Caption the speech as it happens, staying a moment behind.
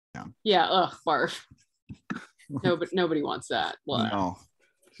Yeah, ugh, barf. No, but nobody wants that. Blah. No.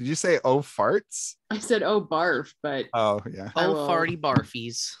 Did you say oh farts? I said, oh, barf, but Oh yeah. Oh, will- farty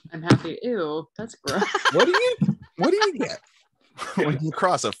barfies. I'm happy. Ew, that's gross. What do you get when you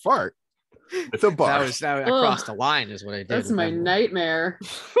cross a fart with a barf? That I crossed the line is what I did. That's my nightmare.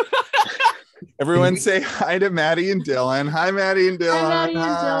 Everyone say hi to Maddie and Dylan. Hi, Maddie and Dylan. Maddie and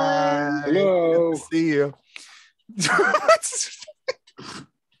Dylan. Hi. Hello. Good to see you.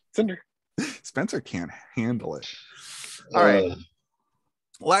 Cinder. Spencer can't handle it. All right.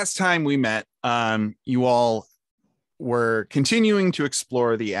 Last time we met, you all were continuing to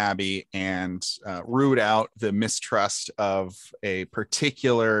explore the Abbey and root out the mistrust of a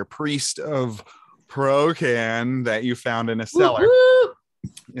particular priest of Procan that you found in a cellar. Woo-hoo!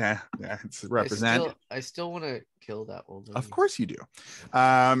 Yeah, it's represent. I still want to kill that old lady. Of course you do.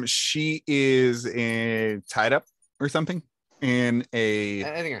 She is tied up or something in a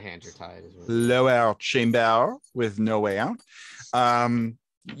I think her hands are tied. lower chamber with no way out.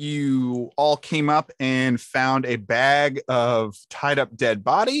 You all came up and found a bag of tied up dead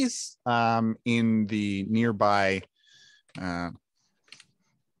bodies in the nearby like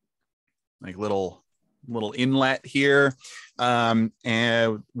little inlet here,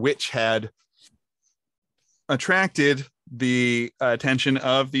 and which had attracted the attention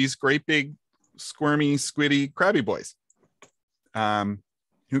of these great big squirmy squiddy crabby boys, who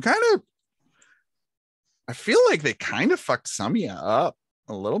kind of, I feel like they kind of fucked some of you up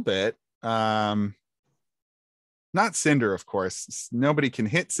a little bit. Not Cinder, of course. Nobody can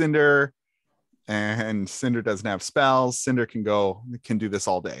hit Cinder, and Cinder doesn't have spells. Cinder can do this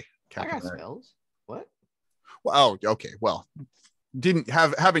all day. I got spells. What? Well, oh, okay. Well,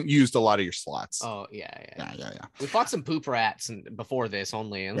 haven't used a lot of your slots. Oh yeah. Yeah. We fought some poop rats before this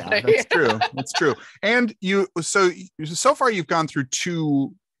only, and Yeah, that's true. That's true. And so far you've gone through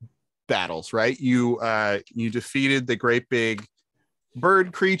 2 battles, right? You defeated the great big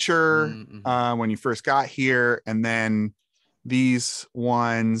bird creature when you first got here, and then these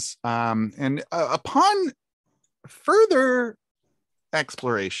ones. And upon further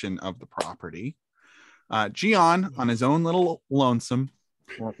exploration of the property, Gian, on his own little lonesome,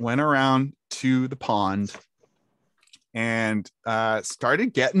 went around to the pond and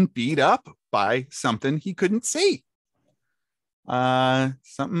started getting beat up by something he couldn't see.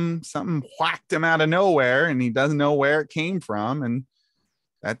 Something whacked him out of nowhere, and he doesn't know where it came from, and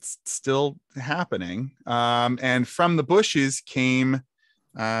that's still happening. And from the bushes came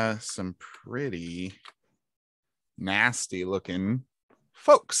some pretty nasty looking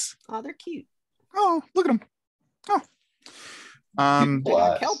folks. Oh, they're cute. Oh, look at them. Oh. They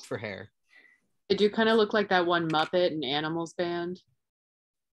got kelp for hair. They do kind of look like that one Muppet and Animals Band.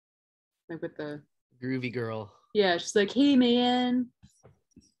 Like with the Groovy girl. Yeah, she's like, hey man.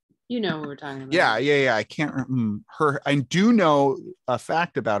 You know what we're talking about. Yeah. I can't her. I do know a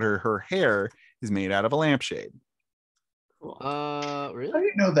fact about her. Her hair is made out of a lampshade. Cool. Really? How do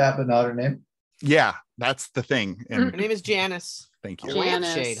you know that, but not her name? Yeah, that's the thing. And Her name is Janice. thank you.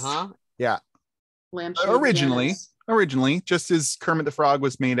 Lampshade, huh? Yeah. Lampshade Originally, just as Kermit the Frog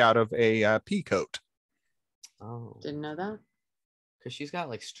was made out of a pea coat. Oh, Didn't know that. because she's got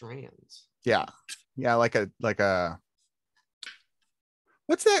like strands. Yeah, like a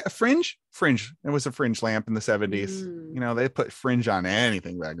what's that? A fringe? Fringe. It was a fringe lamp in the 70s. Mm. You know, they put fringe on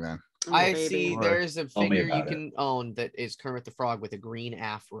anything back then. Oh, I baby. see. There's a Tell me figure you about can own that is Kermit the Frog with a green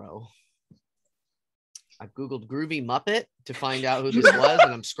afro. I've googled Groovy Muppet to find out who this was,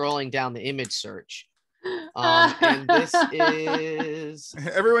 and I'm scrolling down the image search. And this is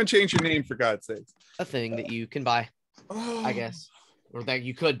Everyone change your name, for God's sake. a thing that you can buy, I guess, or that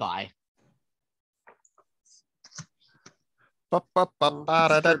you could buy.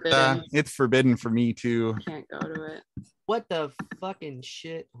 Forbidden. It's forbidden for me to. Can't go to it. What the fucking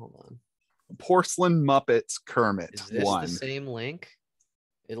shit? Hold on. Porcelain Muppets Kermit Is this 1. the same link?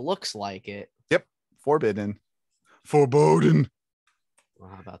 It looks like it. Forbidden. Foreboding.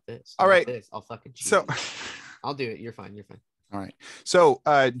 Well, how about this? All How about right. this? I'll fucking cheat. So, I'll do it. You're fine. You're fine. all right. So,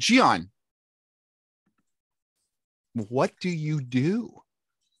 Gian, what do you do?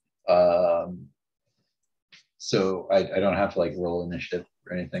 So I don't have to like roll initiative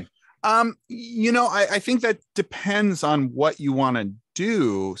or anything. I think that depends on what you want to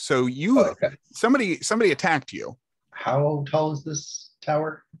do. So Okay. somebody attacked you. How tall is this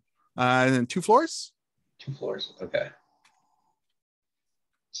tower? 2 floors. 2 floors. Okay.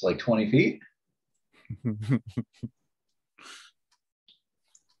 It's like 20 feet.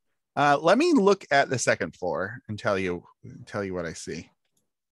 Let me look at the 2nd floor and tell you what I see.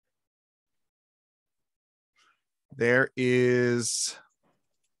 There is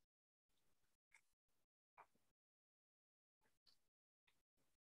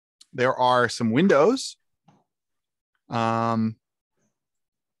there are some windows. Yeah,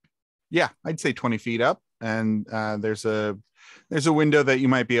 I'd say 20 feet up, and there's a window that you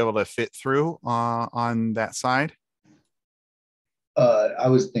might be able to fit through on that side. I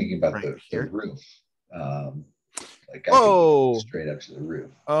was thinking about Right the here. roof. Like I Oh. could straight up to the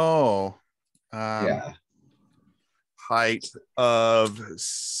roof. Oh, Yeah. height of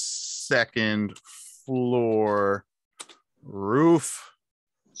second floor roof.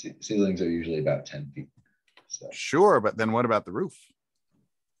 Ceilings are usually about 10 feet. So Sure, but then what about the roof?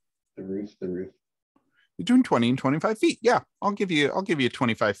 the roof. Between 20 and 25 feet. Yeah, I'll give you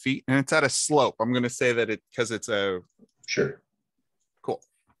 25 feet, and it's at a slope. I'm going to say that because it's a Sure. cool.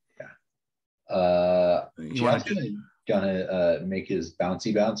 Yeah. You want gonna make his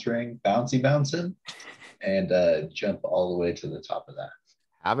bouncy bouncing, and jump all the way to the top of that.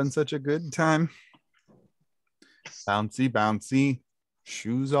 having such a good time? Bouncy, bouncy,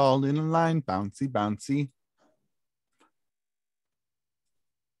 shoes all in a line. Bouncy, bouncy.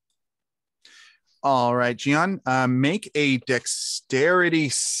 All right, Gian, make a dexterity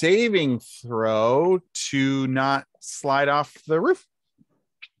saving throw to not slide off the roof.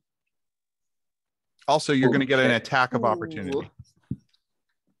 Also, you're going to get an attack of opportunity.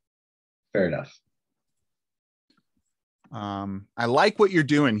 Fair enough. I like what you're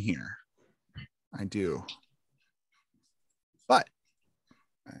doing here. I do. But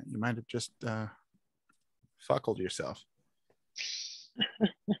you might have just fuckled yourself.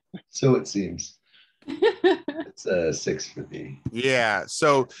 So it seems. It's a 6 for the. Yeah.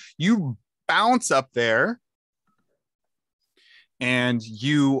 So you bounce up there, and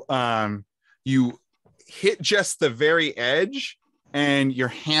you hit just the very edge, and your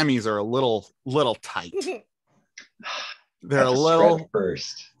hammies are a little tight. They're a little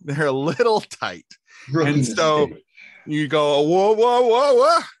first. They're a little tight. Rookie And so mistake. you go, whoa, whoa, whoa,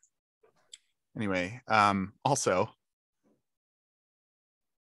 whoa. Anyway, also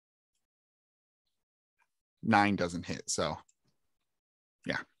 9 doesn't hit, so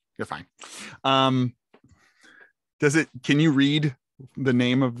yeah, you're fine. Can you read the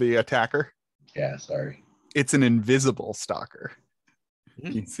name of the attacker? Yeah, sorry. It's an invisible stalker.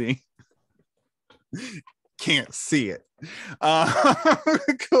 You see? Can't see it.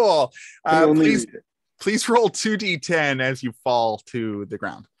 Cool. Please roll 2d10 as you fall to the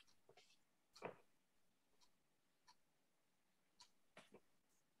ground.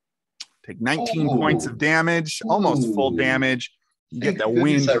 Take 19 points of damage, almost full damage. You get the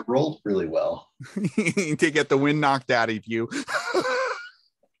wind. I rolled really well. To get the wind knocked out of you.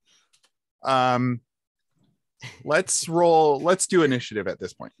 Let's do initiative at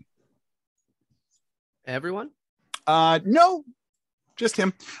this point. Everyone? No, just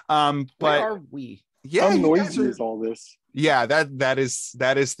him. But where are we? Yeah, how noisy is all this? Yeah, that is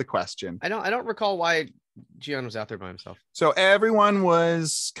the question. I don't recall why Gian was out there by himself. So everyone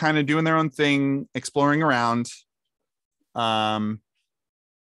was kind of doing their own thing, exploring around. I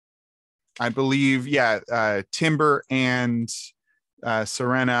believe, Timber and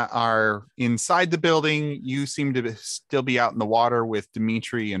Serena are inside the building. You seem to still be out in the water with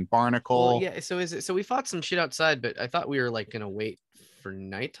Dimitri and Barnacle. Well, yeah. So we fought some shit outside, but I thought we were like gonna wait for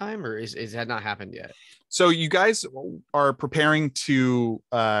nighttime, or is that not happened yet? So you guys are preparing to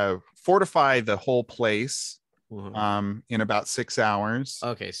fortify the whole place in about 6 hours.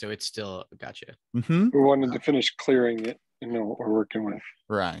 Okay, so it's still gotcha. Mm-hmm. We wanted to finish clearing it and know what we're working with.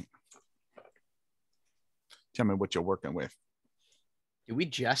 Right. Tell me what you're working with. Did we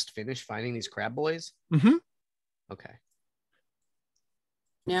just finish finding these crab boys? Mm-hmm. Okay.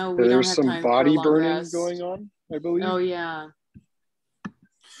 No, we don't There's have some time for a body long burning rest. going on, I believe. Oh yeah.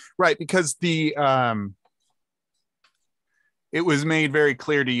 Right, because the it was made very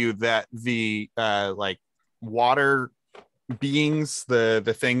clear to you that the like water beings,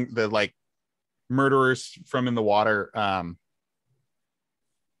 the like murderers from in the water.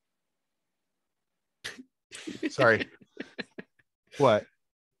 Sorry. What?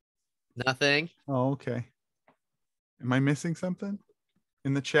 Nothing. Oh, okay. Am I missing something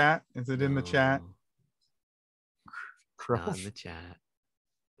in the chat? Is it in the chat? Not in the chat.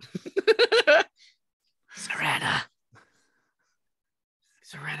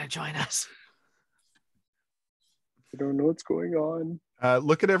 Serena, join us. I don't know what's going on.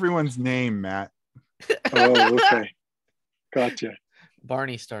 Look at everyone's name, Matt. Oh, okay. Gotcha.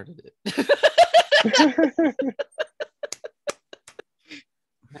 Barney started it.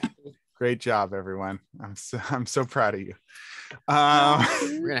 Great job, everyone. I'm so proud of you.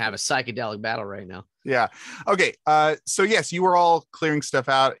 We're gonna have a psychedelic battle right now. Yeah. Okay. So yes, you were all clearing stuff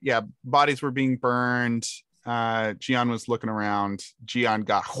out. Yeah, bodies were being burned. Gian was looking around, Gian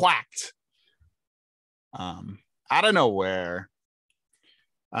got whacked out of nowhere.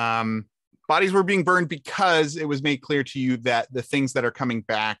 Bodies were being burned because it was made clear to you that the things that are coming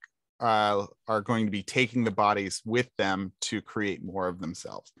back are going to be taking the bodies with them to create more of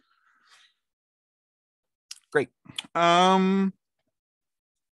themselves. Great. Gian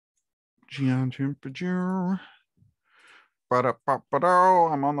temperature.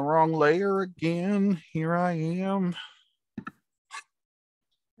 I'm on the wrong layer again. Here I am.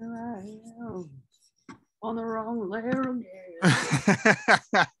 Here I am on the wrong layer again.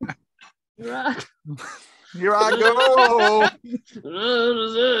 Here I go.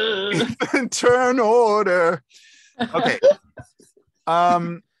 Turn order. Okay. I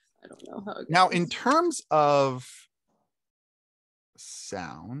don't know how it Now, goes. in terms of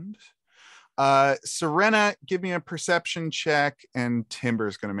sound, Serena, give me a perception check, and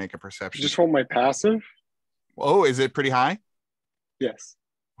Timber's going to make a perception. Just want my passive? Oh, is it pretty high? Yes.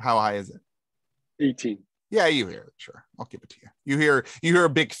 How high is it? 18. Yeah, you hear it. Sure, I'll give it to you. You hear a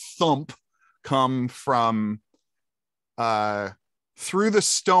big thump come from through the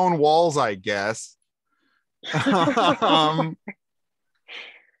stone walls, I guess.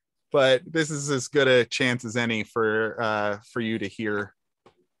 But this is as good a chance as any for you to hear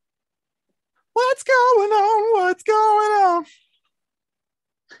what's going on. What's going on?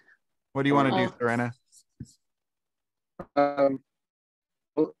 What do you want to do, Serena? Well,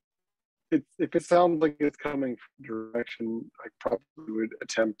 if it sounds like it's coming from direction, I probably would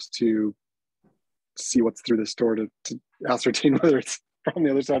attempt to see what's through this door to ascertain whether it's from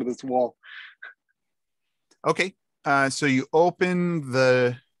the other side of this wall. Okay, so you open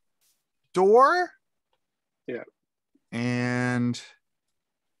the door. Yeah. And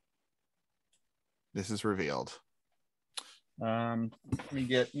this is revealed. Let me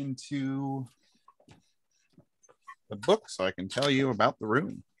get into the book so I can tell you about the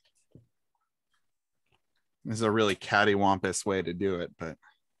room. This is a really cattywampus way to do it, but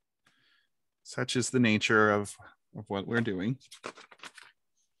such is the nature of what we're doing.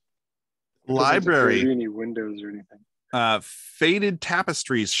 Library. Doesn't any windows or anything. Faded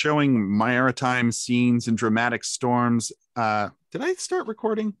tapestries showing maritime scenes and dramatic storms. Did I start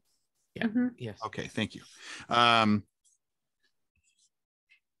recording? Yeah. Mm-hmm. Yes. Okay, thank you.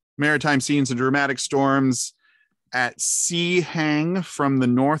 Maritime scenes and dramatic storms at sea hang from the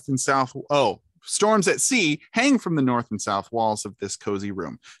north and south. Storms at sea hang from the north and south walls of this cozy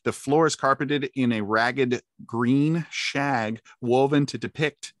room. The floor is carpeted in a ragged green shag woven to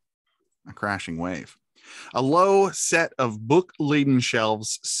depict a crashing wave. A low set of book-laden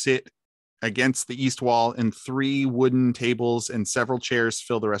shelves sit against the east wall, and 3 wooden tables and several chairs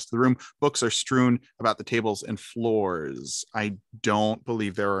fill the rest of the room. Books are strewn about the tables and floors. I don't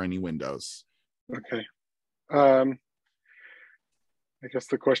believe there are any windows. Okay. I guess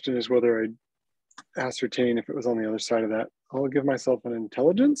the question is whether I'd ascertain if it was on the other side of that. I'll give myself an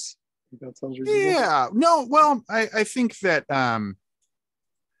intelligence. That sounds reasonable. Yeah. No, well, I think that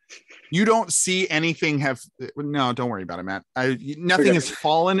you don't see anything no, don't worry about it, Matt. Nothing Okay. has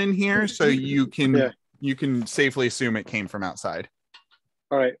fallen in here, so you can Yeah. you can safely assume it came from outside.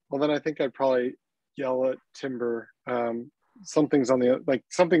 All right. Well, then I think I'd probably yell at Timber. Something's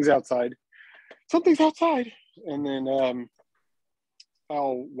outside. Something's outside. And then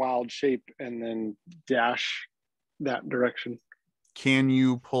I'll wild shape and then dash that direction. Can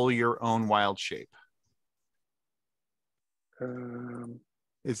you pull your own wild shape?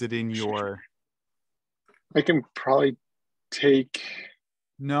 Is it in your? I can probably take.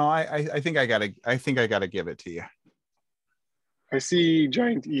 No, I think I gotta give it to you. I see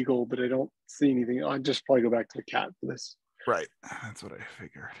giant eagle, but I don't see anything. I'll just probably go back to the cat for this. Right, that's what I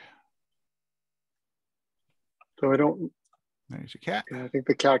figured. So I don't. There's your cat. Yeah, I think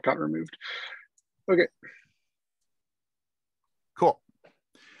the cat got removed. Okay, Cool.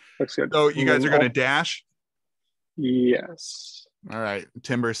 looks good. So you guys are gonna dash. Yes. All right.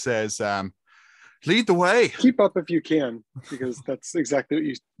 Timber says, lead the way. Keep up if you can, because that's exactly what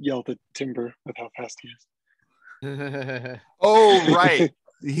you yelled at Timber with how fast he is. Oh, right.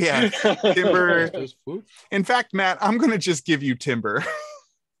 Yeah. Timber. In fact, Matt, I'm going to just give you Timber.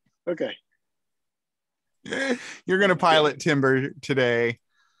 Okay. You're going to pilot Timber today.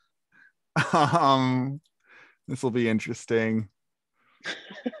 This will be interesting.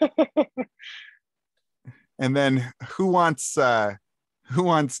 And then who wants our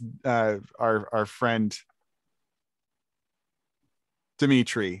friend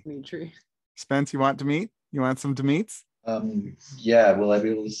Dimitri? Spence, you want to meet? You want some Demeets? Yeah, will I be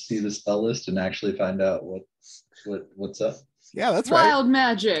able to see the spell list and actually find out what's up? Yeah, that's right. Wild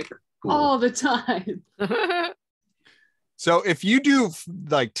magic. Cool. all the time. So if you do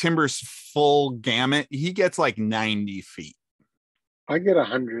like Timber's full gamut, he gets like 90 feet. I get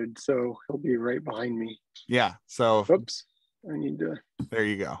 100, so he'll be right behind me. Yeah. So Oops, I need to there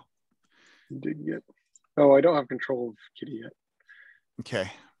you go. dig get. Oh, I don't have control of Kitty yet.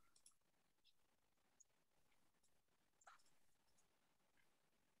 Okay.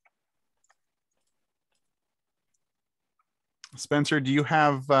 Spencer, do you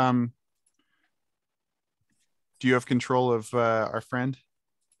have control of our friend?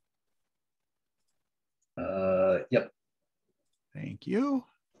 Yep. Thank you.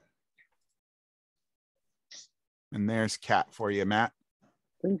 And there's Cat for you, Matt.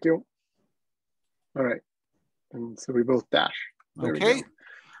 Thank you. All right, and so we both dash. There Okay.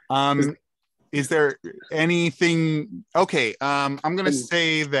 Is there anything? Okay. I'm going to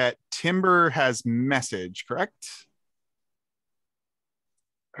say that Timber has message, correct?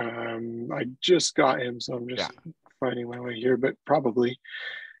 I just got him, so I'm just finding my way here, but probably.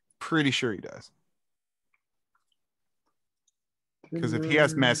 Pretty sure he does. Because if he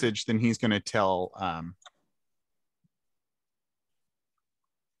has message, then he's going to tell.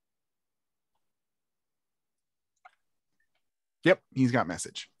 Yep, he's got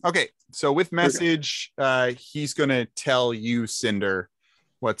message. Okay, so with message, he's going to tell you, Cinder,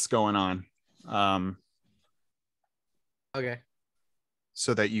 what's going on. Okay.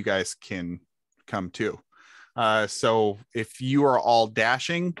 So that you guys can come too. So if you are all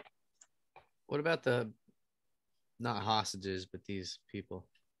dashing. What about the not hostages, but these people?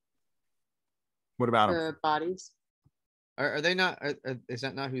 What about them? The bodies. Are they not? Is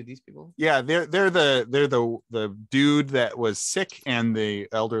that not who these people are? Yeah, they're the dude that was sick and the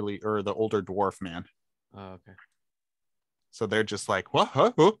elderly or the older dwarf man. Oh, okay. So they're just like, what?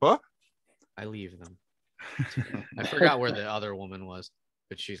 I leave them. I forgot where the other woman was,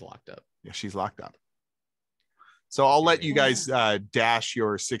 but she's locked up. Yeah, she's locked up. So I'll let you guys dash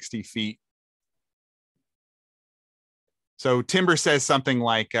your 60 feet. So Timber says something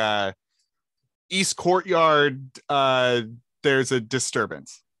like, East Courtyard, there's a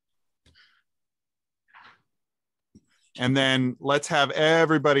disturbance. And then let's have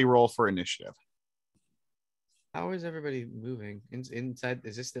everybody roll for initiative. How is everybody moving? Inside,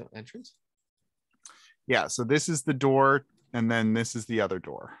 is this the entrance? Yeah, so this is the door, and then this is the other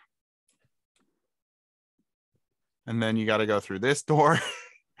door. And then you got to go through this door.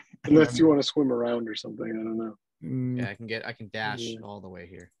 Unless you want to swim around or something, I don't know. Yeah, I can dash all the way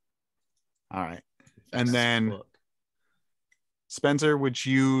here. All right. And then Spencer, would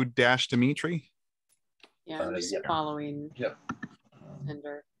you dash Dimitri? Yeah, I'm just following. Yep.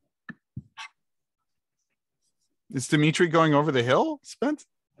 Cinder. Is Dimitri going over the hill, Spence?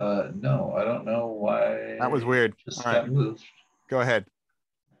 No, I don't know why. That was weird. Just all got right. moved. Go ahead.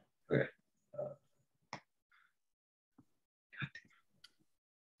 Okay.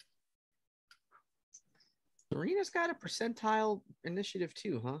 Serena's got a percentile initiative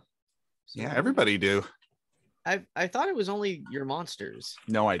too, huh? So Yeah, everybody do. I thought it was only your monsters.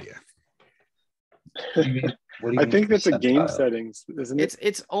 No idea. What do you mean? I think that's a game percentile? settings, isn't it?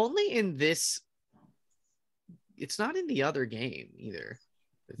 It's only in this. It's not in the other game either.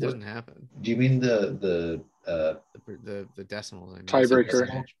 It doesn't happen. Do you mean the decimals? I mean,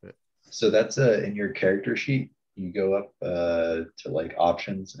 Tiebreaker. but So that's in your character sheet. You go up to like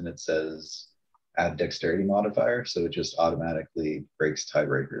options, and it says add dexterity modifier. So it just automatically breaks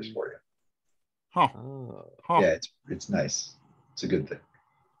tiebreakers for you. Huh. oh, Huh. Yeah, it's nice. It's a good thing.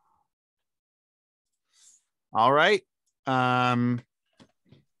 All right. Gian,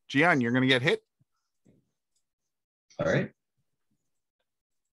 you're gonna get hit. All right.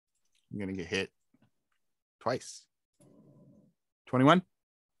 I'm gonna get hit twice. 21.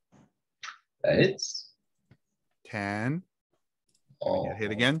 That hits. 10. Oh, Get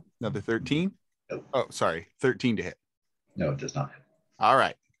hit again. Another 13. Nope. Oh, sorry. 13 to hit. No, it does not hit. All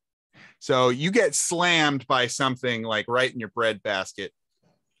right. So you get slammed by something like right in your bread basket.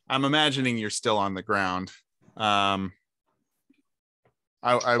 I'm imagining you're still on the ground. Oh,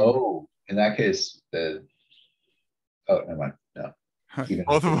 in that case, never mind. No.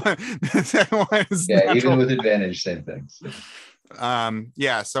 Both of them. The second one is Yeah, natural. even with advantage, same things.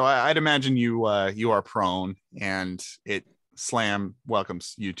 Yeah, so I'd imagine you are prone and it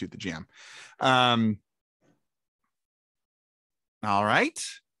welcomes you to the jam. All right.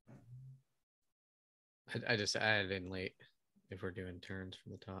 I just added in late if we're doing turns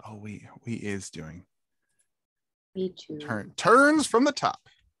from the top. Oh, we is doing Me too. turns from the top.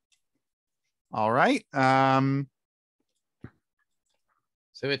 All right. So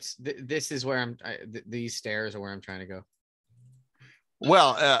it's this is where these stairs are where I'm trying to go.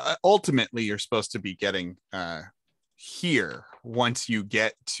 Well, ultimately, you're supposed to be getting here once you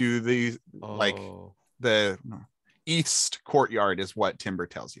get to the like the east courtyard is what Timber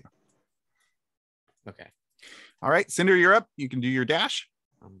tells you. Okay. All right, Cinder, you're up. You can do your dash.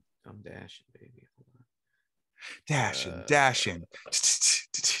 I'm dashing, baby. Dashing, dashing,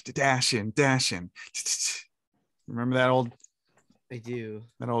 dashing, dashing. Remember that old? I do.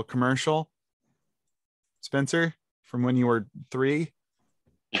 That old commercial, Spencer, from when you were 3.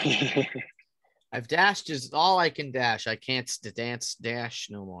 I've dashed is all I can dash. I can't dash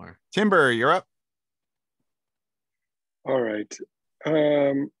no more. Timber, you're up. All right.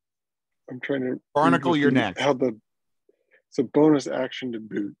 I'm trying to Barnacle, you're next. So bonus action to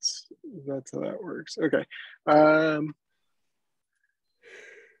boots. That's how that works. Okay. All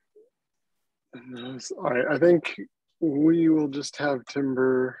right. I think we will just have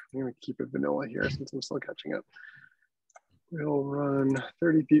Timber. I'm going to keep it vanilla here since I'm still catching up. We'll run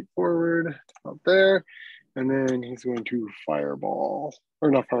 30 feet forward out there, and then he's going to fireball,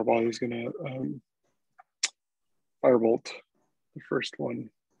 or not fireball. He's going to firebolt the first one,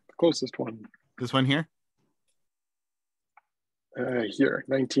 the closest one. This one here. Here,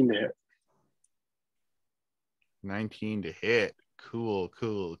 19 to hit. 19 to hit. Cool.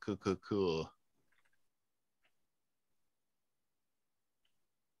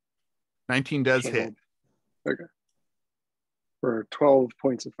 19 does hit. Okay. For 12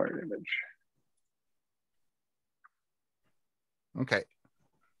 points of fire damage. Okay.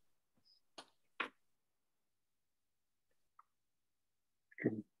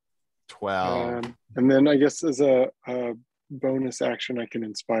 Okay. 12. And then I guess as a bonus action, I can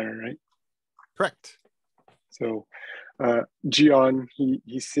inspire, right? Correct. So Gian,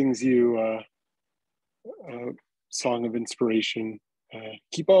 he sings you a song of inspiration.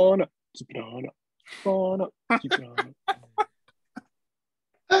 Keep on up, keep it on up, keep on up, keep it on up.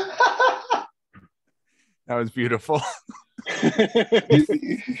 That was beautiful.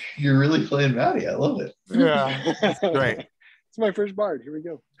 You're really playing Maddie. I love it. Yeah, that's great. It's my first bard. Here we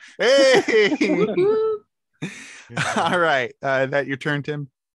go. Hey! All right. That your turn, Tim?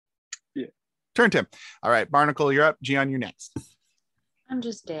 Yeah. Turn, Tim. All right. Barnacle, you're up. Gian, you're next. I'm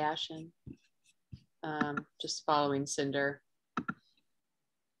just dashing. Just following Cinder.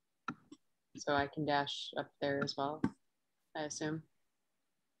 So I can dash up there as well, I assume.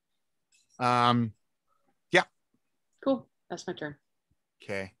 Yeah. Cool. That's my turn.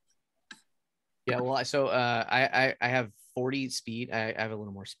 Okay. Yeah, well, so I have 40 speed. I have a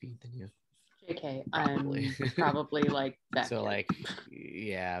little more speed than you. JK, Probably. I'm probably like that. So like,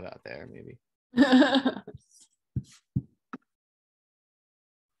 yeah, about there maybe.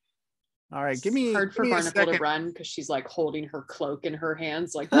 All right, give me hard for give me a Barnacle to second. run because she's like holding her cloak in her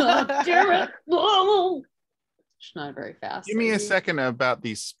hands, like, oh, damn it. Oh. She's not very fast. Give me a second about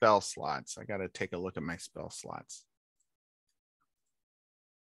these spell slots. I got to take a look at my spell slots.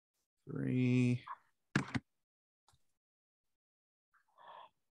 3.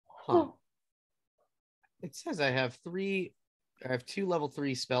 Huh. It says I have 2 level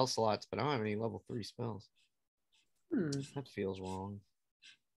 3 spell slots, but I don't have any level 3 spells. That feels wrong.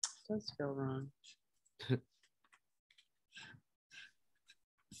 It does feel wrong.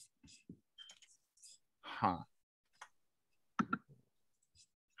 Huh.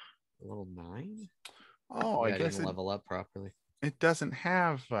 Level 9? Oh, yeah, I guess didn't level up properly. It doesn't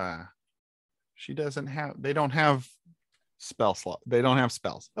have she doesn't have, they don't have spell slot. They don't have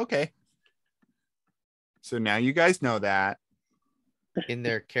spells. Okay. So now you guys know that. In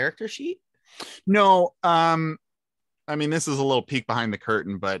their character sheet? No, I mean, this is a little peek behind the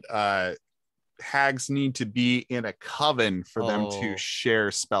curtain, but hags need to be in a coven for them to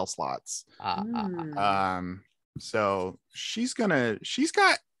share spell slots. So she's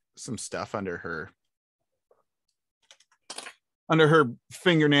got some stuff under her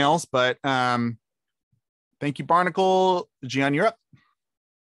fingernails, but thank you, Barnacle. Gian, you're up.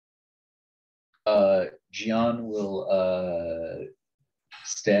 Gian will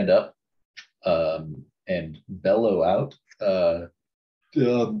stand up and bellow out.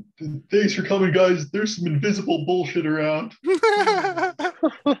 Thanks for coming, guys. There's some invisible bullshit around.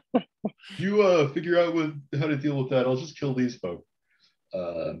 You figure out how to deal with that. I'll just kill these folk.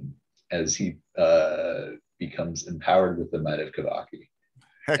 As he becomes empowered with the might of Kavaki.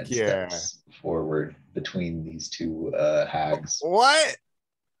 Heck yeah. Steps forward between these two hags. What?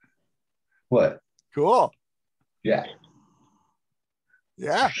 Cool. Yeah.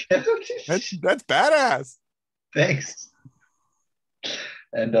 Yeah. That's badass. Thanks.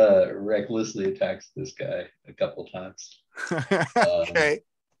 And recklessly attacks this guy a couple times. Okay.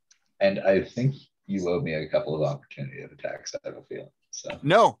 And I think you owe me a couple of opportunity of attacks, I have a feeling. So.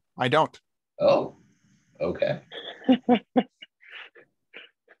 No, I don't. Oh, okay.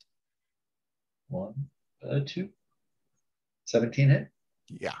 1, 2. 17 hit?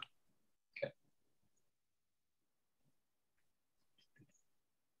 Yeah. Okay.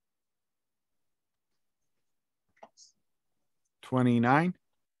 $29.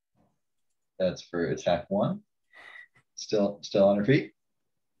 That's for attack 1. Still on her feet?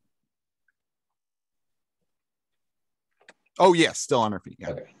 Oh, yes, still on her feet. Yeah.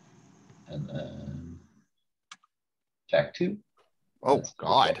 Okay. And then attack 2. Oh,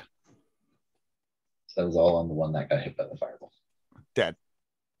 God. So that was all on the one that got hit by the fireball. Dead.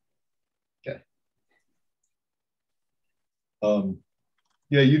 Okay.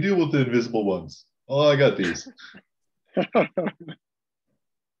 Yeah, you deal with the invisible ones. Oh, I got these.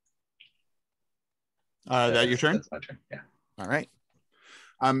 That your turn? That's my turn. Yeah. All right.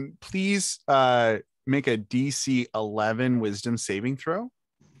 Please make a DC 11 wisdom saving throw.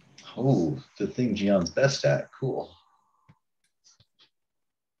 Oh, the thing Gion's best at. Cool.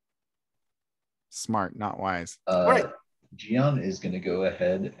 Smart, not wise. All right. Gion is going to go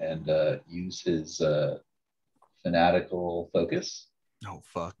ahead and use his fanatical focus. Oh,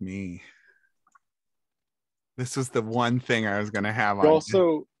 fuck me. This was the one thing I was going to have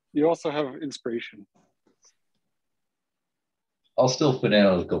You also have inspiration. I'll still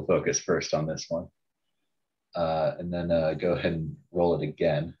fanatical focus first on this one. And then go ahead and roll it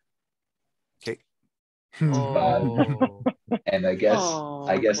again. Okay. Oh. And I guess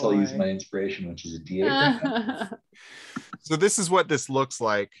I'll use boy. my inspiration, which is a D8 right now. So this is what this looks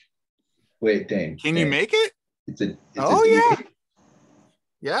like. Wait, Dane. Can you make it? It's a D8?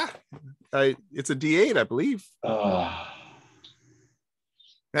 yeah. Yeah. It's a D8, I believe.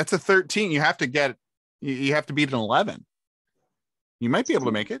 That's a 13. You have to beat an 11. You might be able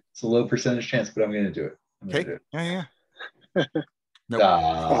to make it. It's a low percentage chance, but I'm going to do it. Okay. Yeah. Nope.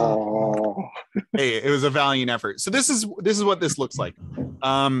 Oh. Hey, it was a valiant effort. So this is what this looks like.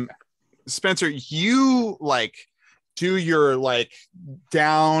 Spencer, you do your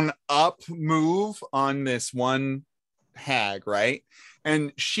down up move on this one hag, right?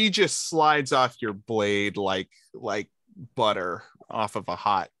 And she just slides off your blade like butter off of a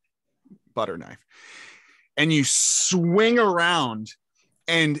hot butter knife. And you swing around,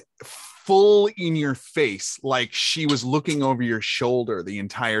 and full in your face, like she was looking over your shoulder the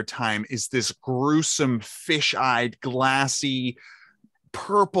entire time, is this gruesome, fish-eyed, glassy,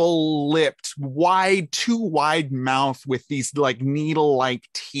 purple-lipped, too wide mouth with these needle-like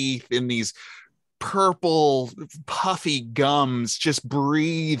teeth and these purple, puffy gums just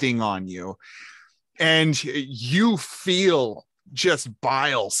breathing on you. And you feel just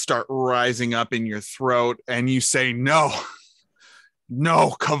bile start rising up in your throat, and you say, no,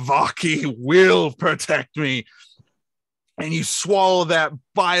 Kavaki will protect me. And you swallow that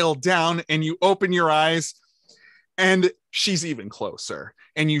bile down, and you open your eyes, and she's even closer.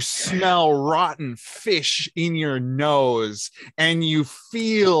 And you smell rotten fish in your nose, and you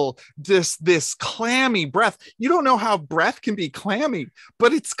feel this clammy breath. You don't know how breath can be clammy,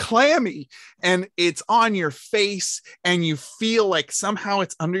 but it's clammy, and it's on your face, and you feel like somehow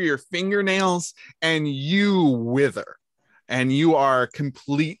it's under your fingernails, and you wither, and you are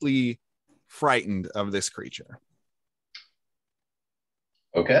completely frightened of this creature.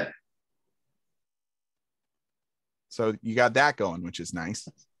 Okay. So you got that going, which is nice.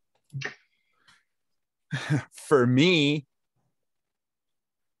 For me,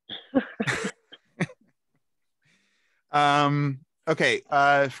 okay,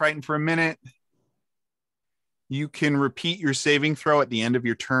 frightened for a minute. You can repeat your saving throw at the end of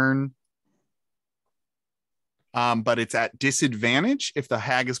your turn. But it's at disadvantage if the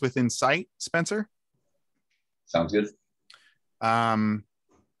hag is within sight, Spencer. Sounds good.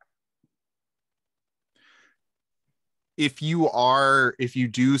 If you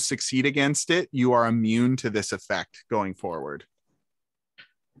do succeed against it, you are immune to this effect going forward.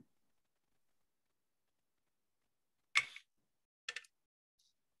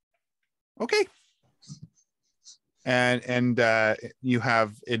 Okay. And you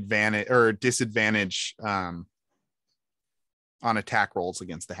have advantage or disadvantage on attack rolls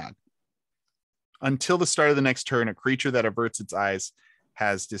against the hag. Until the start of the next turn, a creature that averts its eyes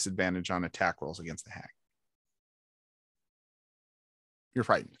has disadvantage on attack rolls against the hag. You're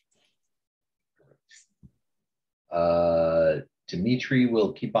frightened. Dimitri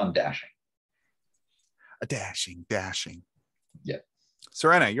will keep on dashing. A dashing. Yeah.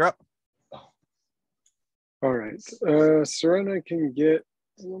 Serena, you're up. All right. Serena can get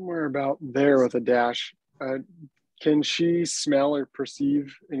somewhere about there with a dash. Can she smell or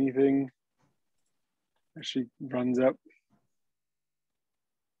perceive anything as she runs up?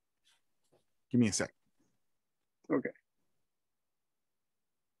 Give me a sec. Okay.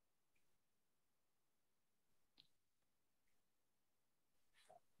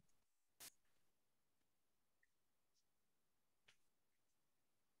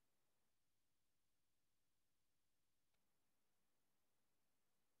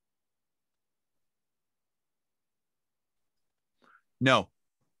 No.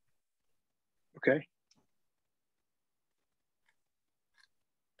 Okay.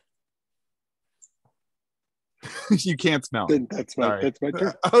 You can't smell it. Then that's my turn.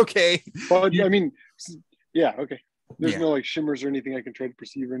 Okay. Well, You- I mean, yeah, okay. There's Yeah. no like shimmers or anything I can try to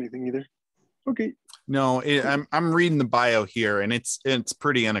perceive or anything either. Okay. No, I'm reading the bio here, and it's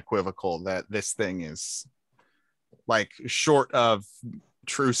pretty unequivocal that this thing is like short of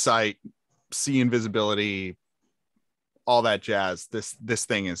true sight, see invisibility, all that jazz. This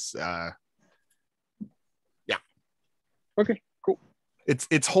thing is yeah. Okay, cool.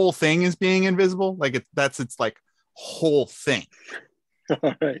 Its whole thing is being invisible. Like that's its like whole thing.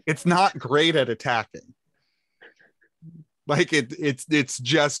 All right. It's not great at attacking. Like it's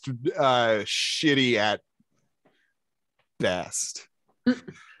just shitty at best.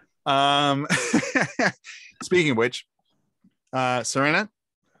 Speaking of which, Serena,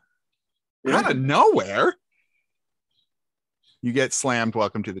 Yeah. out of nowhere, you get slammed.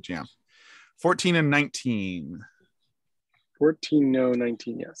 Welcome to the jam. 14 and 19. 14, no,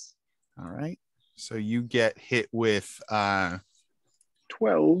 19, yes. All right. So you get hit with 12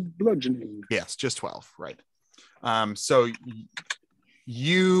 bludgeoning. yes, just 12, right. So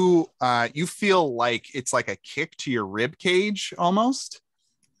you feel like it's like a kick to your rib cage almost.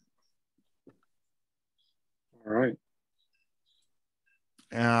 All right.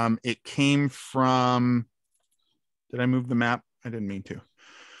 It came from, did I move the map? I didn't mean to.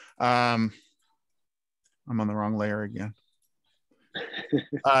 I'm on the wrong layer again.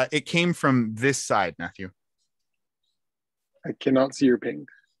 It came from this side, Matthew. I cannot see your ping.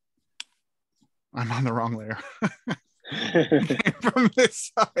 I'm on the wrong layer. It came from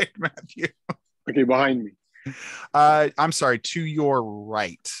this side, Matthew. Okay, behind me. I'm sorry, to your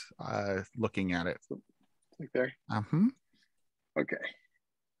right, looking at it. Like there. Uh-huh. Okay.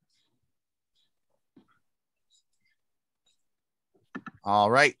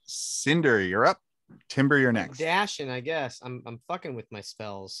 All right, Cinder, you're up. Timber, you're next. Dashing, I guess. I'm fucking with my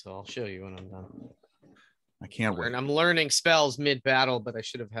spells, so I'll show you when I'm done. I can't wait. And I'm learning spells mid-battle, but I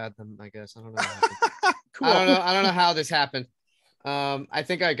should have had them, I guess. I don't know. Cool. I don't know how this happened. I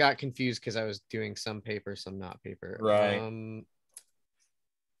think I got confused because I was doing some paper, some not paper. Right.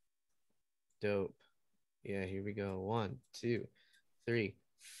 Dope. Yeah, here we go. 1, 2, 3,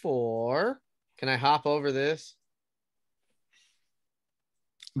 4. Can I hop over this?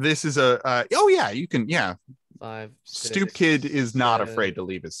 This is a oh yeah, you can, yeah. 5, 6, Stoop Kid is not 7, afraid to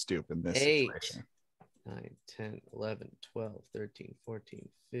leave his stoop in this 8, situation. 9, 10, 11, 12, 13, 14,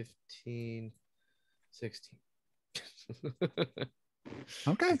 15, 16.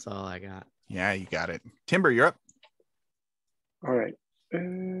 Okay. That's all I got. Yeah, you got it. Timber, you're up. All right.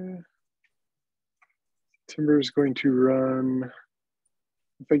 Timber is going to run.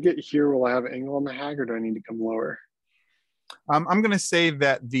 If I get here, will I have an angle on the hag, or do I need to come lower? I'm going to say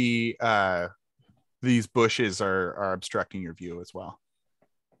that these bushes are obstructing your view as well.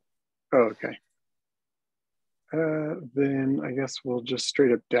 Oh, okay. Then I guess we'll just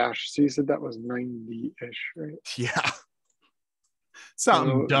straight up dash. So you said that was 90-ish, right? Yeah.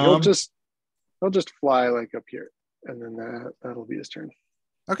 Something So dumb. He'll just fly like up here, and then that'll be his turn.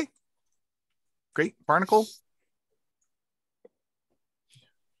 Okay. Great. Barnacle.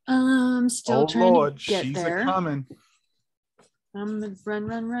 Still Oh trying Lord, to get she's there. a coming.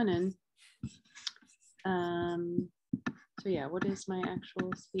 I'm running. So yeah, what is my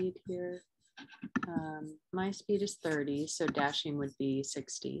actual speed here? My speed is 30, so dashing would be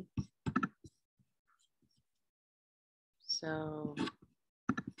 60. So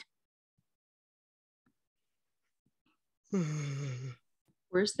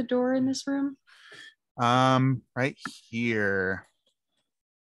where's the door in this room? Right here.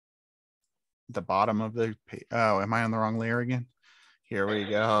 The bottom of the page. Oh, am I on the wrong layer again? Here we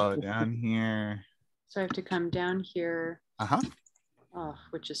go. Down here. So I have to come down here. Uh-huh. Oh,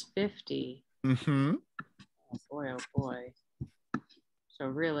 which is 50. Mm-hmm. Oh boy. So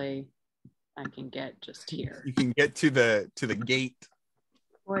really, I can get just here. You can get to the gate.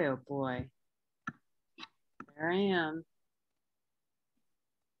 Boy, oh boy. There I am.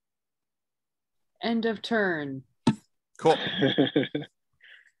 End of turn. Cool.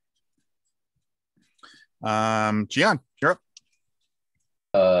 Gian, you're up.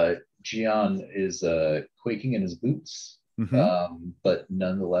 Gian is quaking in his boots, but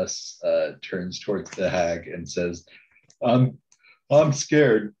nonetheless turns towards the hag and says, I'm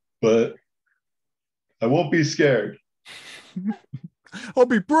scared, but I won't be scared. I'll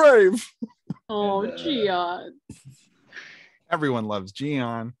be brave. Oh, And, Gian. Everyone loves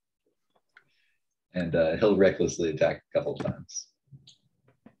Gian. And he'll recklessly attack a couple times.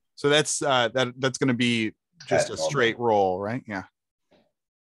 So that's that's going to be just At a straight roll, right? Yeah.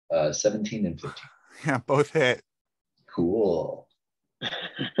 17 and 15. Yeah, both hit. Cool.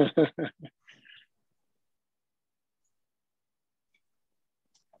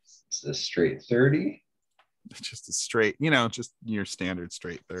 It's a straight 30. Just a straight, just your standard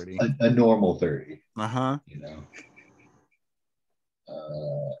straight 30. A normal 30. Uh-huh.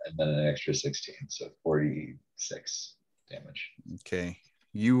 And then an extra 16, so 46 damage. Okay.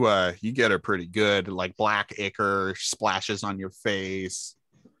 You get her pretty good. Like black ichor splashes on your face.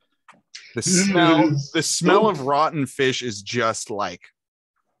 The smell of rotten fish is just like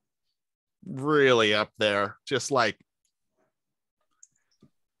really up there. Just like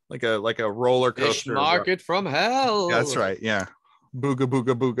a roller Fish coaster. market from hell. That's right. Yeah. Booga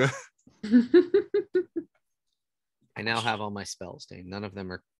booga booga. I now have all my spells, Dane. None of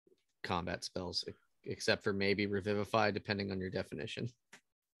them are combat spells, except for maybe Revivify, depending on your definition.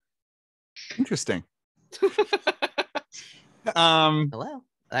 Interesting. Hello.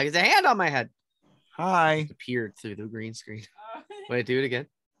 There's a hand on my head. Hi. It appeared through the green screen. Wait, do it again.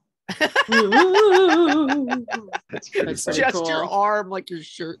 That's Just cool. your arm, like your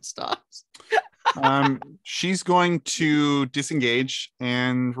shirt stops. She's going to disengage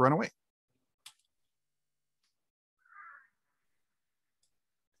and run away.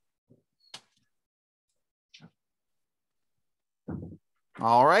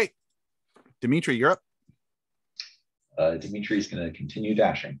 All right. Dimitri, you're up. Dimitri's going to continue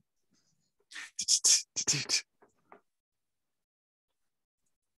dashing.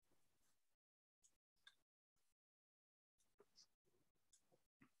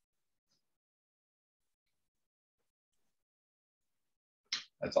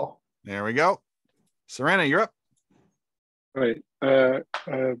 That's all. There we go. Serena, you're up. All right.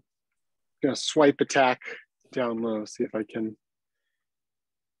 Gonna swipe attack down low, see if I can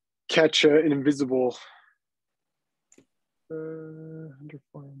catch an invisible.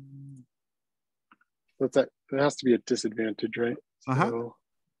 What's that? It has to be a disadvantage, right? Uh-huh. So,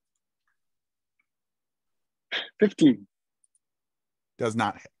 15. Does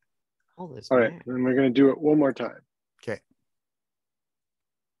not hit. All this. All right, man. and we're gonna do it one more time. Okay.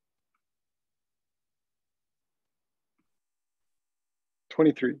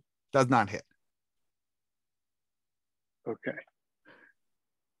 $23. Does not hit. Okay.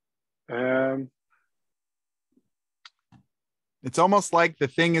 It's almost like the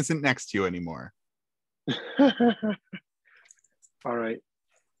thing isn't next to you anymore. All right.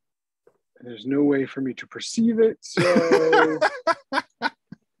 There's no way for me to perceive it, so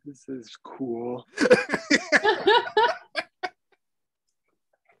this is cool.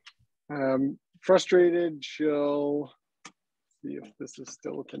 Frustrated, she'll see if this is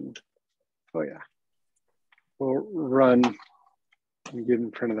still can. Oh yeah, we'll run and get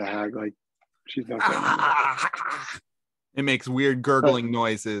in front of the hag like she's not going. It makes weird gurgling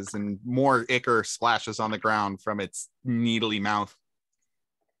noises and more ichor splashes on the ground from its needly mouth.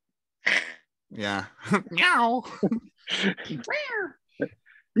 Yeah. Meow.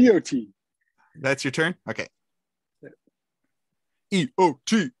 EOT. That's your turn? Okay.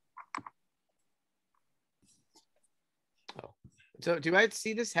 EOT. Oh. So do I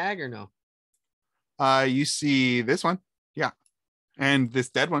see this hag or no? You see this one. Yeah. And this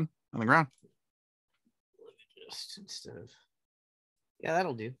dead one on the ground. Just instead of. Yeah,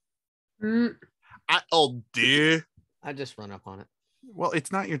 that'll do. I'll do. I just run up on it. Well,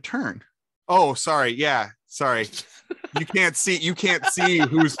 it's not your turn. Oh, sorry. Yeah. Sorry. You can't see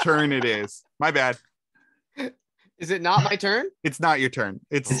whose turn it is. My bad. Is it not my turn? It's not your turn.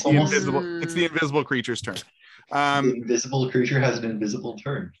 It's almost- the invisible creature's turn. The invisible creature has an invisible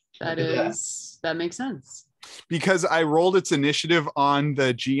turn. That makes sense. Because I rolled its initiative on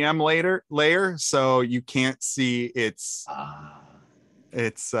the GM layer, so you can't see its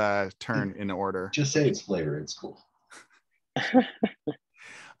turn in order. Just say it's flavor. It's cool.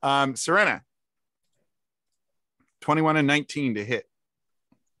 Serena, 21 and 19 to hit.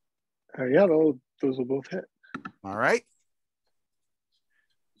 Yeah, those will both hit. All right.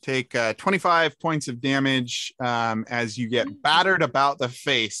 Take 25 points of damage as you get battered about the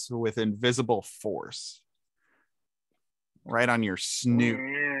face with invisible force. Right on your snoot.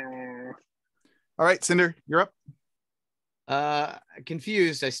 All right, Cinder, you're up.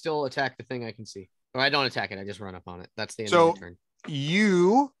 Confused. I still attack the thing I can see. I don't attack it. I just run up on it. That's the end So of the turn.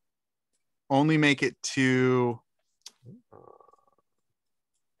 you only make it to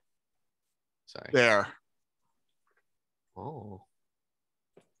Sorry. there. Oh.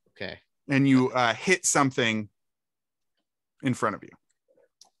 Okay. And you hit something in front of you.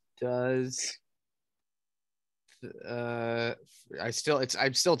 Does I'm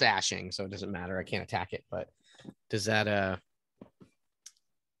still dashing, so it doesn't matter. I can't attack it, but does that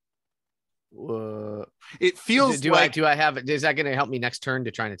It feels do like I have is that going to help me next turn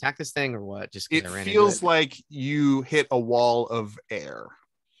to try and attack this thing or what? Just it I ran feels into it? like you hit a wall of air.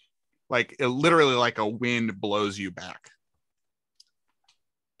 Like it literally like a wind blows you back.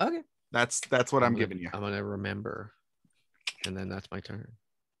 Okay. That's what I'm giving you. I'm gonna remember, and then that's my turn.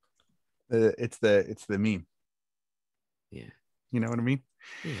 It's the meme. Yeah. You know what I mean?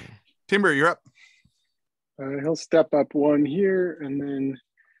 Yeah. Timber, you're up. He'll step up one here and then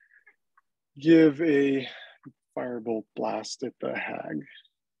give a firebolt blast at the hag.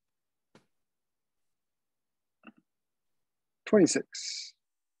 26.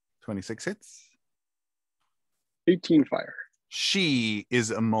 26 hits. 18 fire. She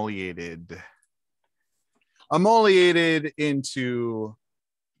is emoliated into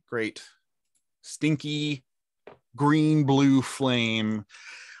great stinky green blue flame.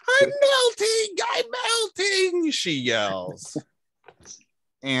 I'm melting, she yells.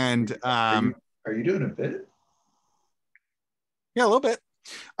 And are you doing a bit? yeah, a little bit.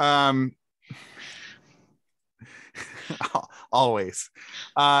 Always.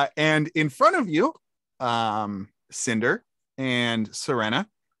 And in front of you, Cinder and Serena,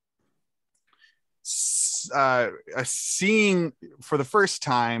 seeing for the first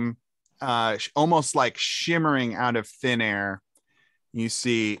time, almost like shimmering out of thin air, you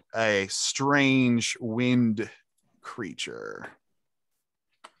see a strange wind creature.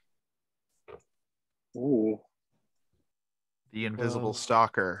 Ooh. The invisible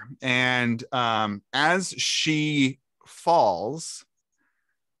stalker. And as she falls,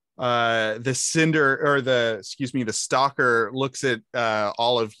 the stalker looks at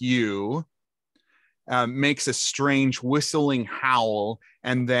all of you, makes a strange whistling howl,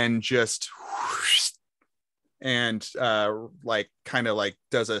 and then just whoosh, and kind of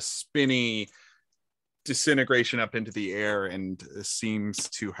does a spinny disintegration up into the air and seems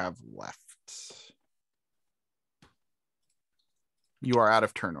to have left. You are out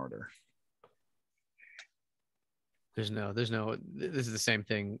of turn order. There's no, this is the same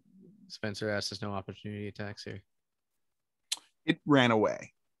thing Spencer asked. There's no opportunity attacks here. It ran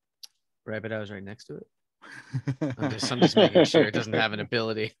away. Right, but I was right next to it. I'm just making sure it doesn't have an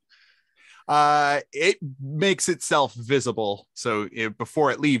ability. It makes itself visible. So before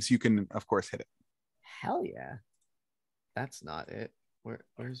it leaves, you can, of course, hit it. Hell yeah. That's not it.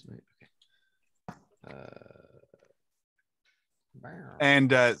 Where's my, okay.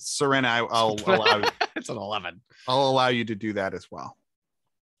 And Serena, I'll allow you. It's an 11. I'll allow you to do that as well.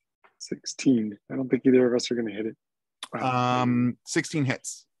 16. I don't think either of us are going to hit it. Wow. 16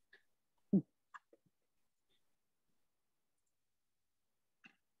 hits.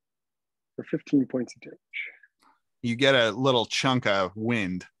 For 15 points of damage. You get a little chunk of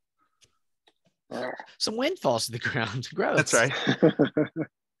wind. Some wind falls to the ground. Gross. That's right.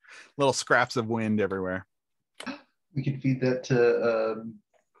 Little scraps of wind everywhere. We can feed that to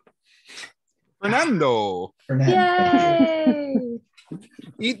Fernando. Yay!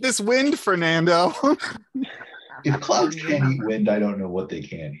 Eat this wind, Fernando. If clouds can't eat wind, I don't know what they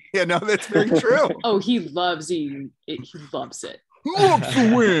can eat. Yeah, no, that's very true. Oh, he loves eating it. He loves it. Who loves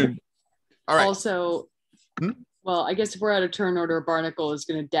the wind? All right. Also, well, I guess if we're out of turn order, Barnacle is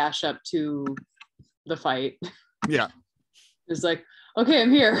going to dash up to the fight. Yeah. It's like, okay,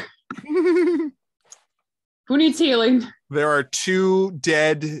 I'm here. Who needs healing? There are 2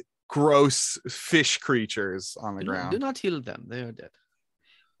 dead, gross fish creatures on the ground. Do not heal them. They are dead.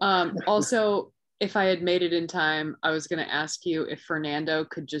 Also, if I had made it in time, I was going to ask you if Fernando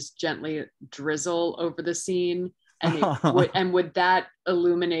could just gently drizzle over the scene, and would that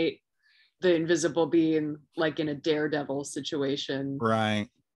illuminate the invisible being like in a Daredevil situation? Right.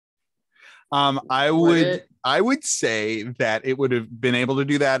 I would say that it would have been able to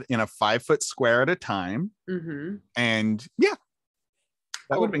do that in a 5-foot square at a time. Mm-hmm. And yeah,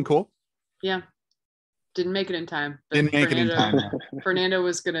 that would have been cool. Yeah. Didn't make it in time. Didn't make it in time. Fernando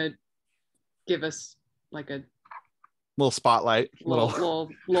was going to give us like a little spotlight, little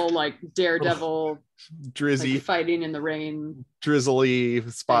like Daredevil drizzy, like fighting in the rain, drizzly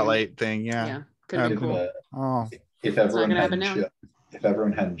spotlight thing. Yeah. Could have been cool. If everyone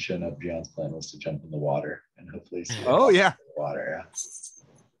hadn't shown up, John's plan was to jump in the water and hopefully see the water.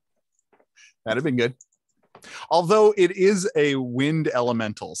 Yeah. That'd have been good. Although it is a wind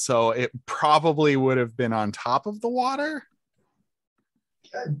elemental, so it probably would have been on top of the water.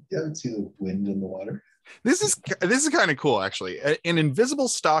 Yeah, I would see the wind in the water. This is kind of cool, actually. An invisible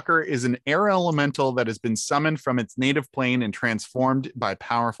stalker is an air elemental that has been summoned from its native plane and transformed by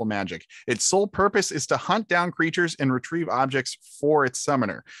powerful magic. Its sole purpose is to hunt down creatures and retrieve objects for its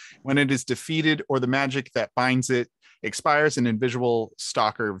summoner. When it is defeated or the magic that binds it expires, an invisible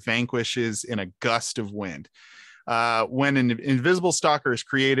stalker vanquishes in a gust of wind. When an invisible stalker is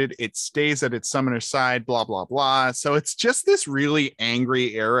created, it stays at its summoner's side, blah, blah, blah. So it's just this really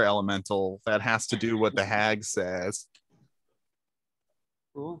angry air elemental that has to do what the hag says.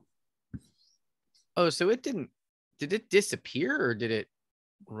 Cool. Oh, so did it disappear or did it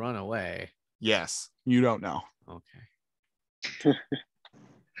run away? Yes, you don't know. Okay.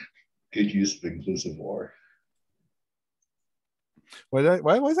 Good use of inclusive or. What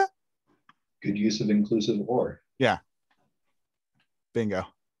was that? Good use of inclusive or. Yeah. Bingo.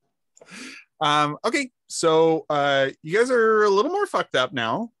 Okay, so you guys are a little more fucked up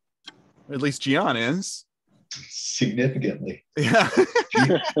now. At least Gian is. Significantly. Yeah.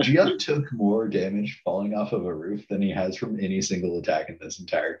 Gian took more damage falling off of a roof than he has from any single attack in this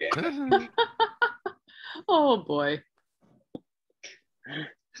entire game. Oh boy.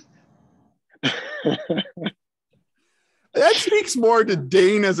 That speaks more to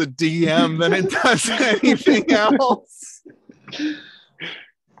Dane as a DM than it does anything else.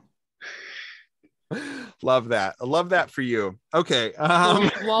 Love that. I love that for you. Okay.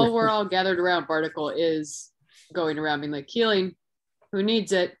 While we're all gathered around, Barticle is going around being like, healing. Who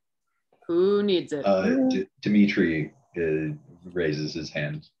needs it? Who needs it? Dimitri raises his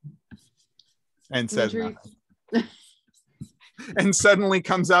hand. And says nothing. And suddenly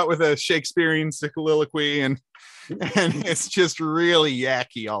comes out with a Shakespearean soliloquy and it's just really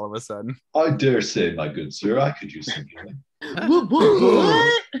yucky all of a sudden. I dare say, my good sir, I could use some healing.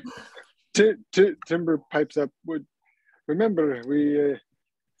 What? Timber pipes up. Remember, we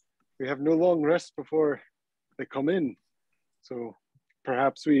have no long rest before they come in, so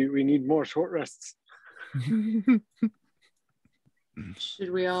perhaps we need more short rests.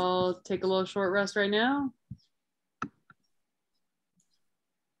 Should we all take a little short rest right now?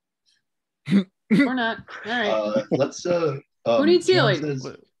 Or not? All right. Let's. Who needs healing?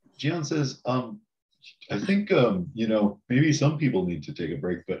 Gian says, I think maybe some people need to take a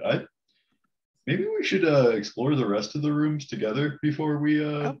break, but maybe we should explore the rest of the rooms together before we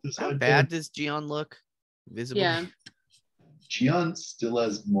decide. How bad does Gian look? Visible? Yeah. Gian still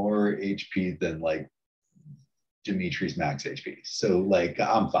has more HP than like Dimitri's max HP, so like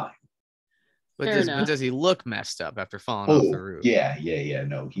I'm fine. But does he look messed up after falling off the roof? Yeah.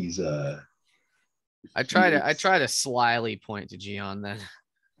 No, he's I try to slyly point to Gian then.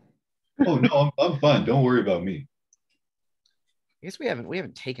 Oh no, I'm fine. Don't worry about me. I guess we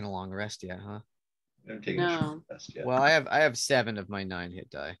haven't taken a long rest yet, huh? I haven't taken a short rest yet. Well, I have 7 of my 9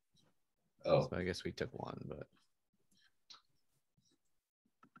 hit die. Oh, so I guess we took 1, but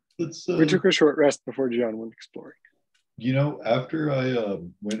we took a short rest before Gian went exploring. After I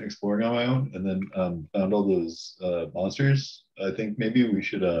went exploring on my own and then found all those monsters, I think maybe we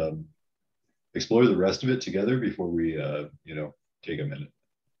should explore the rest of it together before we take a minute.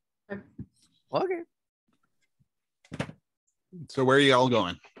 Okay. So where are you all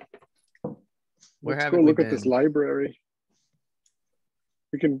going? Let's go look at this library.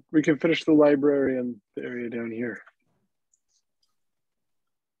 We can finish the library and the area down here.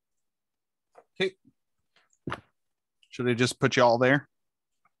 Okay. Should I just put you all there?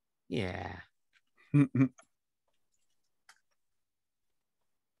 Yeah.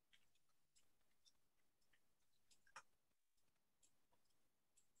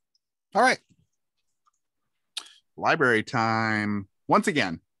 All right. Library time. Once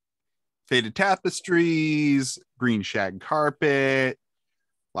again, faded tapestries, green shag carpet,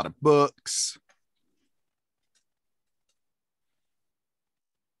 a lot of books.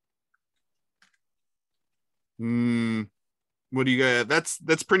 What do you guys?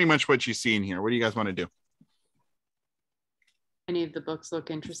 That's pretty much what you see in here. What do you guys want to do? Any of the books look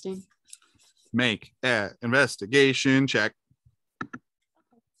interesting? Make an investigation check.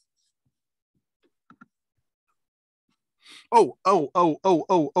 Oh,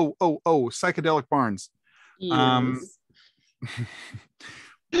 psychedelic barns. Yes.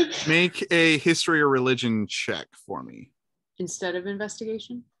 Make a history or religion check for me. Instead of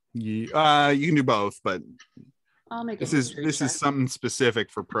investigation? Yeah, you can do both, but I'll make this is something specific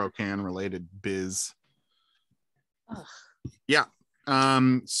for Procan related biz. Ugh. Yeah.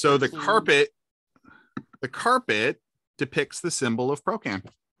 So the carpet depicts the symbol of Procan.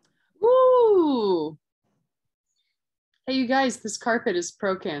 Woo! Hey, you guys, this carpet is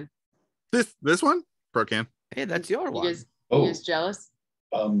Procan. This one? Procan. Hey, that's your You one. guys, Oh. you guys jealous?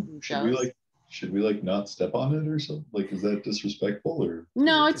 Should we not step on it or something? Like, is that disrespectful or?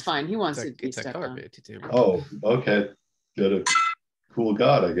 No, it's fine. He wants it to be It's a stepped on. carpet. It's a Oh, okay. Got a cool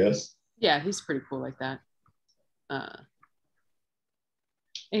god, I guess. Yeah, he's pretty cool like that.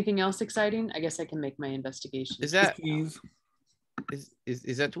 Anything else exciting? I guess I can make my investigation. Is that is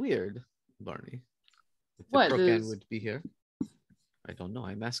that weird, Barney? If the What, Procan would be here? I don't know.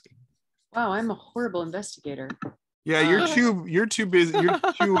 I'm asking. Wow, I'm a horrible investigator. Yeah, you're too busy. You're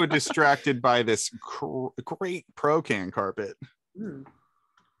too distracted by this great Procan carpet.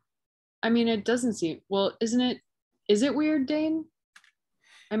 I mean, it doesn't seem well, isn't it? Is it weird, Dane?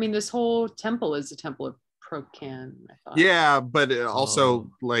 I mean, this whole temple is a temple of Procan, I thought. Yeah, but it also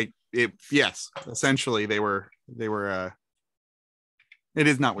like it. Yes, essentially they were. It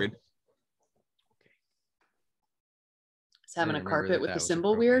is not weird. Is having a carpet with the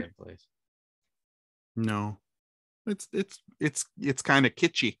symbol weird? No, it's kind of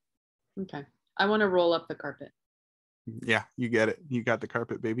kitschy. Okay, I want to roll up the carpet. Yeah, you get it. You got the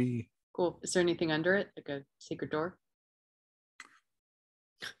carpet, baby. Cool. Is there anything under it, like a secret door?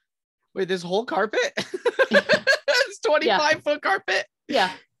 Wait, this whole carpet? It's 25-foot carpet?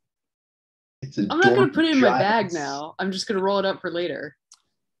 Yeah. I'm not going to put it in my bag now. I'm just going to roll it up for later.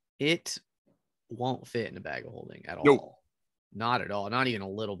 It won't fit in a bag of holding at all. Nope. Not at all. Not even a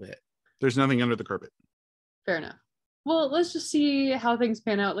little bit. There's nothing under the carpet. Fair enough. Well, let's just see how things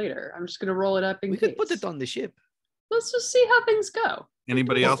pan out later. I'm just going to roll it up in case. We could put it on the ship. Let's just see how things go.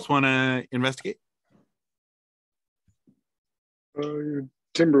 Anybody else want to investigate?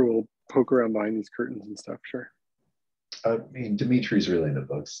 Timber will poke around behind these curtains and stuff. Sure. I mean, Dimitri's really into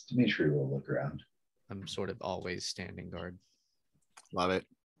books. Dimitri will look around. I'm sort of always standing guard. Love it.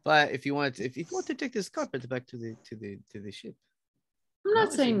 But if you want to take this carpet back to the ship, I'm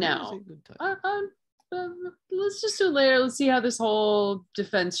not saying now. Let's just do it later. Let's see how this whole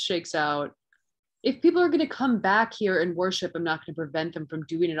defense shakes out. If people are going to come back here and worship, I'm not going to prevent them from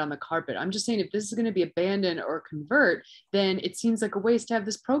doing it on the carpet. I'm just saying if this is going to be abandoned or convert, then it seems like a waste to have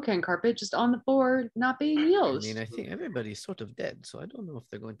this Procan carpet just on the floor, not being used. I mean, I think everybody's sort of dead, so I don't know if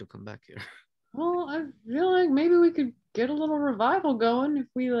they're going to come back here. Well, I feel like maybe we could get a little revival going if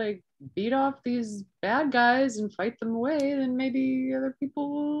we like beat off these bad guys and fight them away. Then maybe other people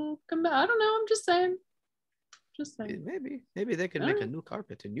will come back. I don't know. I'm just saying. Maybe they could make a new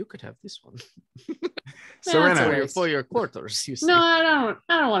carpet, and you could have this one. Serena, for your quarters. You see. No, I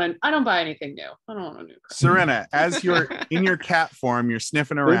don't want to. I don't buy anything new. I don't want a new carpet. Serena, as you're in your cat form, you're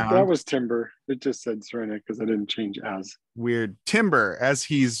sniffing around. That was Timber. It just said Serena because I didn't change as. Weird. Timber, as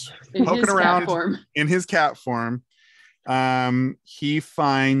he's In poking his around cat form. in his cat form, he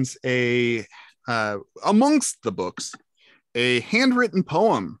finds amongst the books a handwritten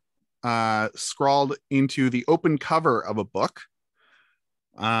poem scrawled into the open cover of a book.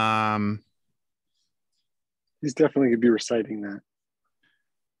 He's definitely gonna be reciting that.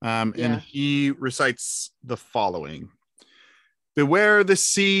 And he recites the following: beware the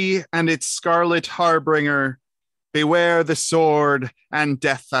sea and its scarlet harbinger, beware the sword and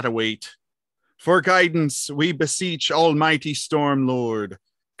death that await. For guidance we beseech almighty storm lord,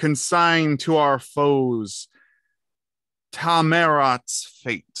 consign to our foes Tamerat's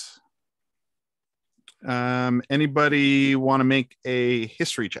fate. Anybody want to make a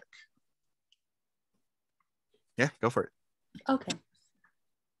history check? Yeah, go for it. Okay.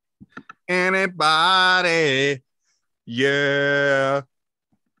 Anybody? Yeah.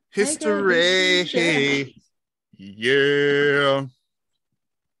 History. Yeah.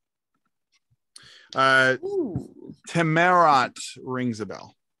 Tamerat rings a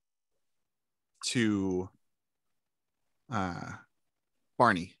bell to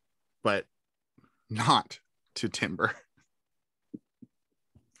Barney, but not to Timber.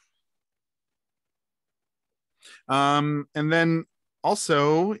 And then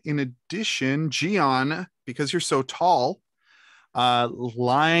also, in addition, Gian, because you're so tall,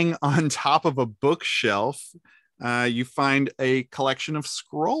 lying on top of a bookshelf, you find a collection of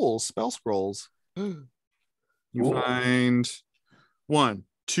scrolls, spell scrolls. You find 1,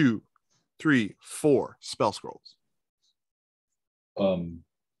 2, 3, 4 spell scrolls.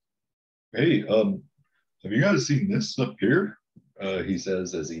 Hey, have you guys seen this up here? He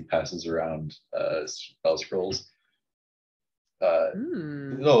says as he passes around spell scrolls.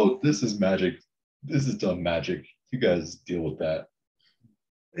 No, this is magic. This is dumb magic. You guys deal with that.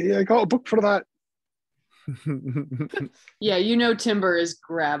 Yeah, I got a book for that. Yeah, you know Timber is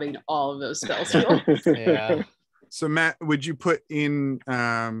grabbing all of those spell scrolls. Yeah. So Matt, would you put in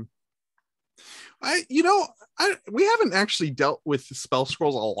We haven't actually dealt with spell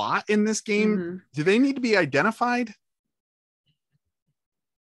scrolls a lot in this game. Mm-hmm. Do they need to be identified?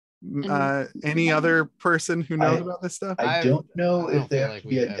 Any other person who knows about this stuff? I don't know if they feel have like to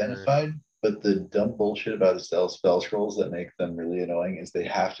be we've identified, but the dumb bullshit about the spell scrolls that make them really annoying is they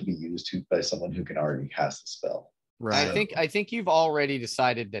have to be used by someone who can already cast the spell. Right. I think you've already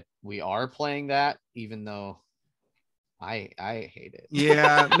decided that we are playing that, even though I hate it.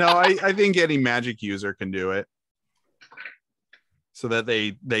 Yeah, no, I think any magic user can do it. So that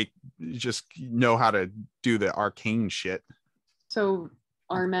they just know how to do the arcane shit. So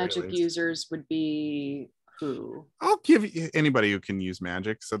our magic users would be who? I'll give you anybody who can use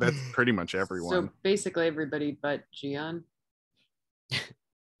magic. So that's pretty much everyone. So basically everybody but Gian.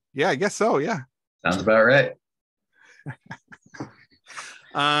 Yeah, I guess so. Yeah. Sounds about right.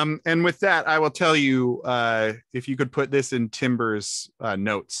 And with that, I will tell you if you could put this in Timber's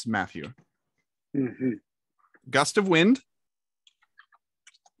notes, Matthew. Mm-hmm. Gust of wind.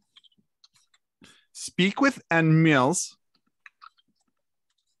 Speak with Mills.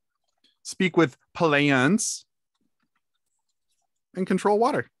 Speak with Palaeons. And control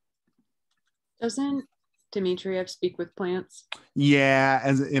water. Doesn't Dmitriev speak with plants? Yeah,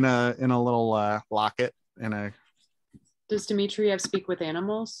 as in a little locket and a. Does Dmitriev speak with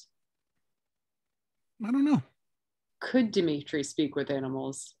animals? I don't know. Could Dmitri speak with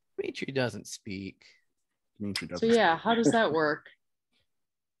animals? Dimitri doesn't speak. Dimitri doesn't. So yeah, how does that work?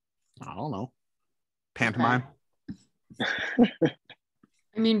 I don't know. Pantomime. Okay.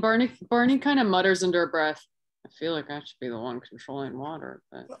 I mean, Barney kind of mutters under a breath. I feel like I should be the one controlling water,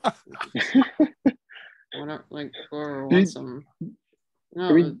 but whatever, like, or want some. No,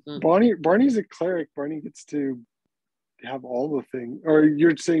 I mean, Barney's a cleric. Barney gets to have all the things. Or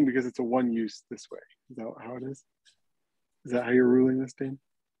you're saying because it's a one use this way. Is that how it is? Is that how you're ruling this, Dane?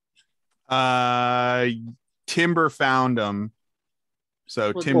 Timber found them.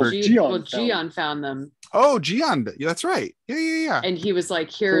 So well, Timber. Gian found them. Oh, Gian. That's right. Yeah. And he was like,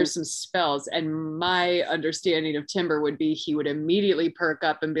 here are some spells. And my understanding of Timber would be he would immediately perk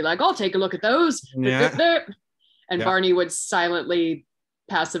up and be like, I'll take a look at those. Yeah. And Barney would silently,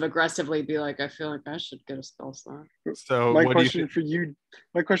 passive aggressively be like, I feel like I should get a spell slot. So my question for you,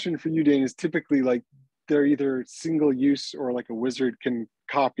 Dane, is typically like they're either single use or like a wizard can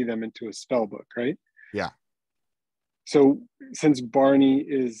copy them into a spell book, right? Yeah. So since Barney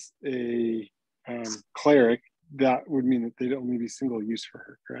is a cleric, that would mean that they'd only be single use for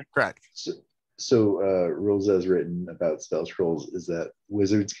her, correct? Correct. So rules as written about spell scrolls is that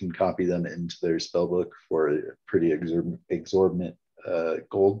wizards can copy them into their spell book for a pretty exorbitant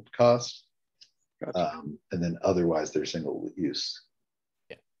gold cost. Gotcha. And then otherwise they're single use.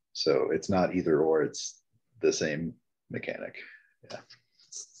 Yeah. So it's not either or, it's the same mechanic. Yeah.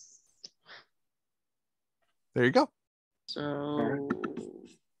 There you go.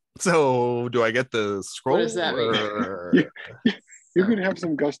 So do I get the scroll? What does that mean? You could have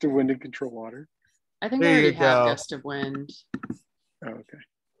some gust of wind and control water. I think I already have gust of wind. Oh, okay.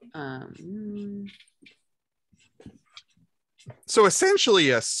 So essentially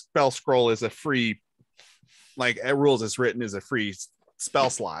a spell scroll is a free, like rules as written, is a free spell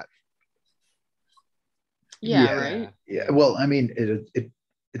slot. Yeah, right? Yeah. Well, I mean,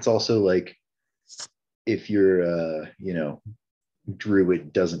 it's also like if your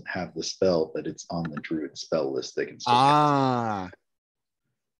druid doesn't have the spell, but it's on the druid spell list, they can still cast it.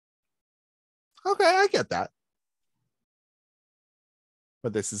 Okay, I get that.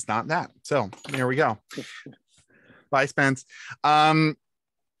 But this is not that. So there we go. Bye, Spence. Yeah.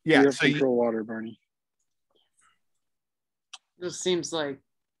 You so control water, Barney. It seems like.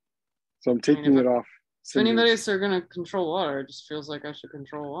 So I'm taking it off. If anybody's going to control water, it just feels like I should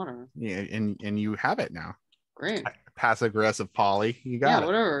control water. Yeah, and you have it now. Great. Passive aggressive Polly. You got it.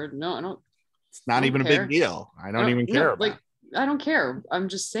 Whatever. No, I don't. It's not even a big deal. I don't even care about it. I don't care. I'm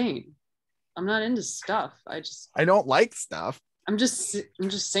just saying. I'm not into stuff. I don't like stuff. I'm just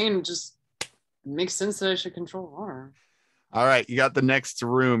saying, just makes sense that I should control water. All right, you got the next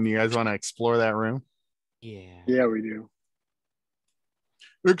room. You guys want to explore that room? Yeah, we do.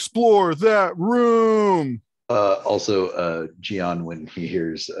 Explore that room. Also, Gian, when he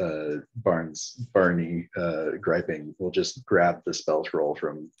hears Barney griping, will just grab the spell scroll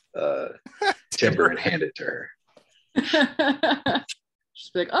from Timber and hand it to her.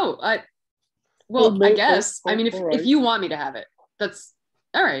 Just be like, I guess. I mean, if you want me to have it, that's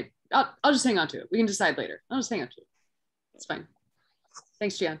all right. I'll just hang on to it. We can decide later. I'll just hang on to it. It's fine.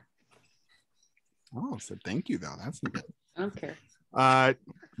 Thanks, Gian. Oh, so thank you though. That's good. I don't care.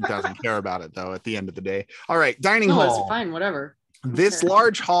 Doesn't care about it though at the end of the day. All right, dining hall. It's fine, whatever. This Okay.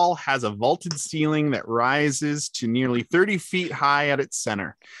 large hall has a vaulted ceiling that rises to nearly 30 feet high at its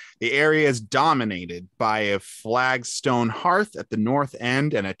center. The area is dominated by a flagstone hearth at the north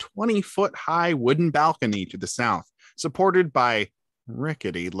end and a 20-foot high wooden balcony to the south, supported by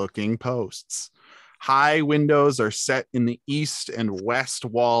rickety-looking posts. High windows are set in the east and west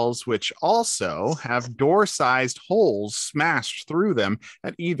walls, which also have door-sized holes smashed through them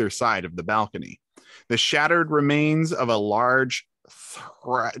at either side of the balcony. The shattered remains of a large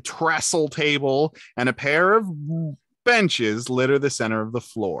trestle table and a pair of benches litter the center of the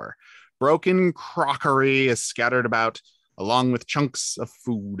floor. Broken crockery is scattered about, along with chunks of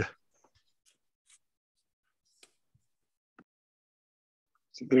food.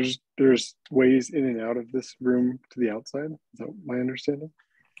 So there's ways in and out of this room to the outside. Is that my understanding?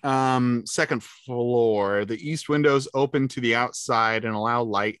 Second floor. The east windows open to the outside and allow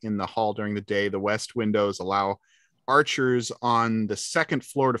light in the hall during the day. The west windows allow archers on the second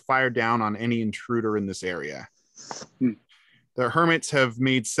floor to fire down on any intruder in this area. The hermits have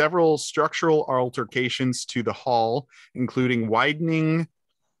made several structural alterations to the hall, including widening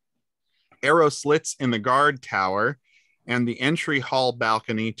arrow slits in the guard tower and the entry hall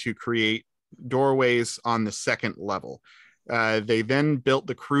balcony to create doorways on the second level. They then built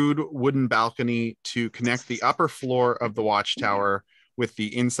the crude wooden balcony to connect the upper floor of the watchtower with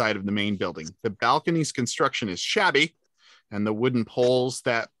the inside of the main building. The balcony's construction is shabby, and the wooden poles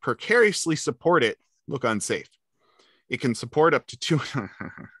that precariously support it look unsafe. It can support up to two.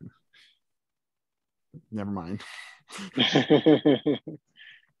 Never mind.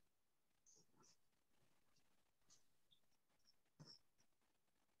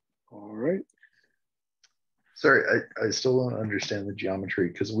 All right. Sorry, I still don't understand the geometry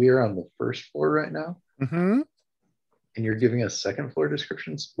because we are on the first floor right now. Mm-hmm. And you're giving us second floor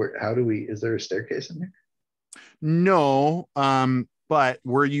descriptions. Is there a staircase in there? No, but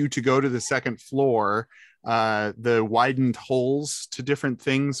were you to go to the second floor, the widened holes to different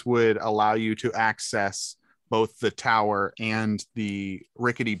things would allow you to access both the tower and the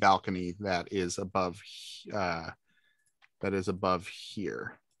rickety balcony that is above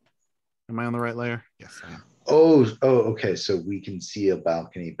here. Am I on the right layer? Yes, I am. Oh, okay. So we can see a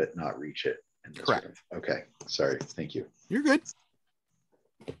balcony but not reach it in this Correct. room. Okay. Sorry. Thank you. You're good.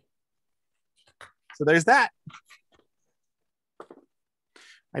 So there's that.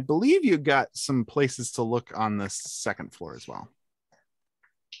 I believe you got some places to look on the second floor as well.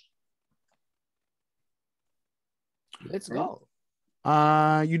 Let's go.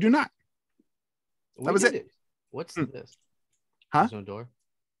 You do not. That was it. What's this? Huh? There's no door.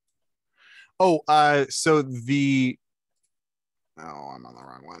 Oh, so the. Oh, I'm on the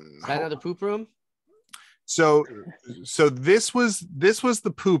wrong one. Is that another poop room? So this was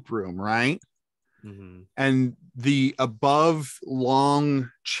the poop room, right? Mm-hmm. And the above long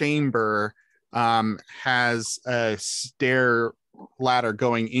chamber has a stair ladder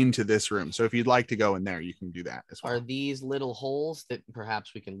going into this room. So if you'd like to go in there, you can do that as well. Are these little holes that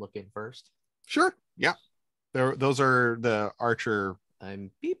perhaps we can look in first? Sure. Yeah. Those are the archer.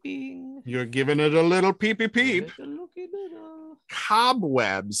 I'm peeping. You're giving it a little peepy peep.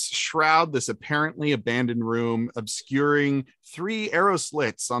 Cobwebs shroud this apparently abandoned room, obscuring 3 arrow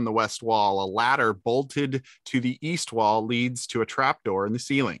slits on the west wall. A ladder bolted to the east wall leads to a trapdoor in the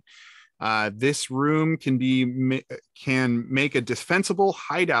ceiling. This room can make a defensible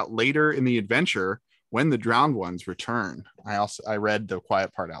hideout later in the adventure when the drowned ones return. I read the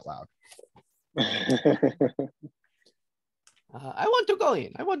quiet part out loud. I want to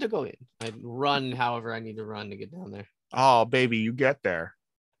go in. I run however I need to run to get down there. Oh, baby, you get there.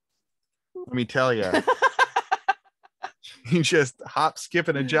 Let me tell you. You just hop, skip,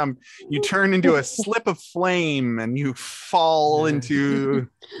 and a jump. You turn into a slip of flame and you fall into.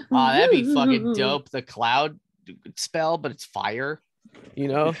 Oh, that'd be fucking dope. The cloud spell, but it's fire. You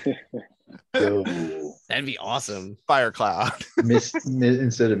know? That'd be awesome. Fire cloud.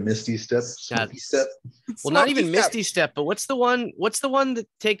 Instead of Misty Step, Smoky Step. Well, not even Misty Step, but what's the one that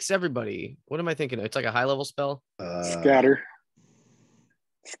takes everybody? What am I thinking of? It's like a high level spell. Scatter.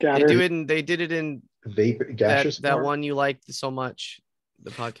 They did it in Vapor, gaseous that form? one you liked so much. The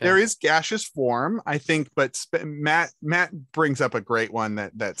podcast. There is gaseous form, I think, but Matt brings up a great one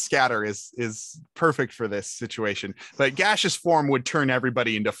that scatter is perfect for this situation. But gaseous form would turn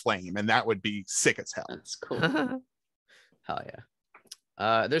everybody into flame, and that would be sick as hell. That's cool. Hell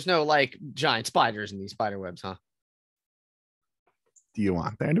yeah. There's no like giant spiders in these spider webs, huh? Do you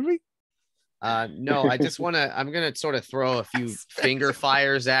want there to be? No, I'm gonna sort of throw a few finger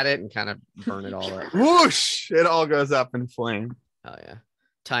fires at it and kind of burn it all up. Whoosh! It all goes up in flame. Oh yeah.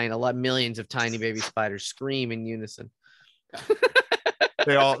 Millions of tiny baby spiders scream in unison.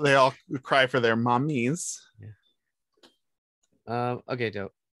 They all cry for their mommies. Okay,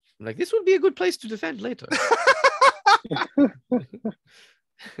 Joe. Like, this would be a good place to defend later.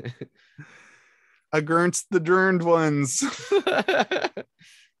 Against the durned ones.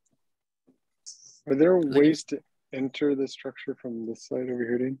 Are there ways to enter the structure from this side over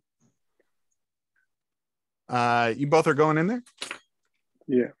here, Dean? You both are going in there?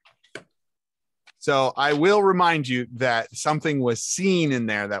 Yeah. So I will remind you that something was seen in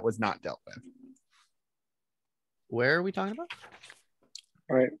there that was not dealt with. Where are we talking about?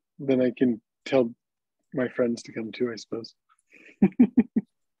 All right. Then I can tell my friends to come too, I suppose.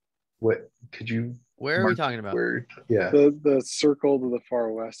 What could you? Where are we talking about? Where? Yeah. The circle to the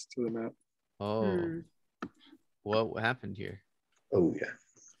far west to the map. Oh, what happened here? Oh yeah.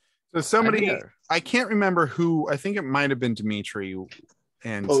 So somebody, I can't remember who. I think it might have been Dimitri,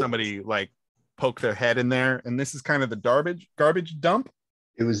 and somebody like poked their head in there. And this is kind of the garbage dump.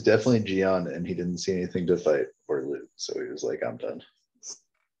 It was definitely Gian, and he didn't see anything to fight or loot, so he was like, "I'm done.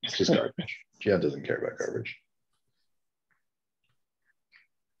 It's just garbage." Gian doesn't care about garbage.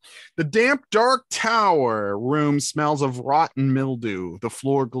 The damp, dark tower room smells of rotten mildew. The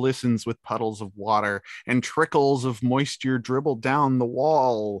floor glistens with puddles of water, and trickles of moisture dribble down the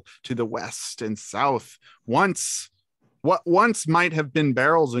wall to the west and south. What once might have been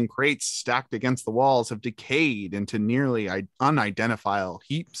barrels and crates stacked against the walls have decayed into nearly unidentifiable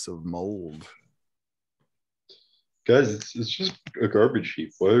heaps of mold. Guys, it's just a garbage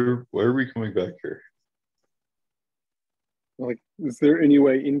heap. Why are we coming back here? Like, is there any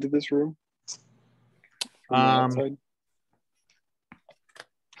way into this room from the outside?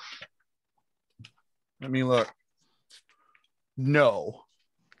 Let me look. No.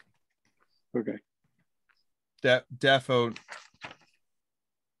 Okay. Defo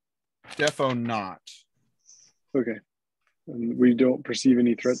not. Okay. And we don't perceive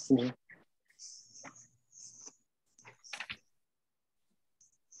any threats in here?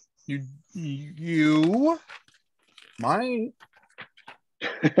 You might.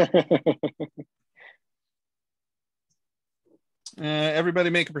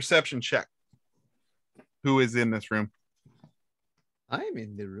 Everybody make a perception check. Who is in this room? I'm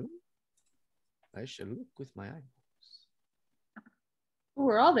in the room. I shall look with my eyes.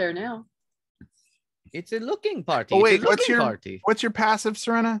 We're all there now. It's a looking party. Oh wait, party. what's your passive,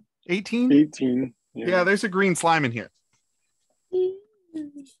 Serena? 18? 18. Yeah, there's a green slime in here.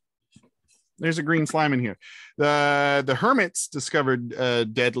 There's a green slime in here. The hermits discovered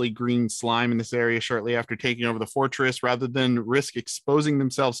deadly green slime in this area shortly after taking over the fortress. Rather than risk exposing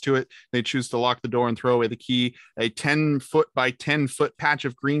themselves to it, they choose to lock the door and throw away the key. A 10-foot by 10-foot patch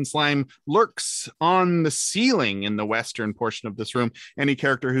of green slime lurks on the ceiling in the western portion of this room. Any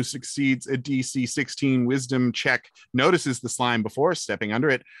character who succeeds a DC 16 wisdom check notices the slime before stepping under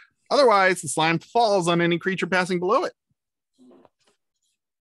it. Otherwise, the slime falls on any creature passing below it.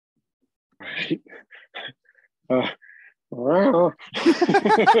 Right.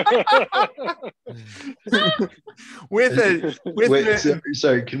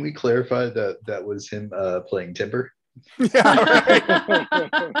 Sorry, can we clarify that was him playing timber? Yeah,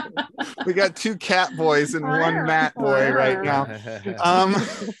 right. We got two cat boys and one Matt boy right now.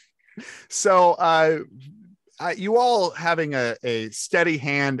 So you all having a steady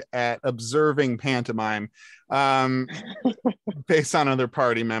hand at observing pantomime based on other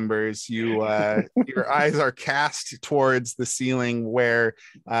party members. Your eyes are cast towards the ceiling where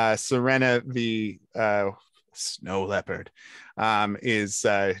Serena, the snow leopard, is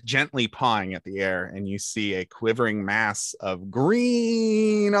gently pawing at the air, and you see a quivering mass of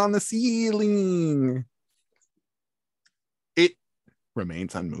green on the ceiling. It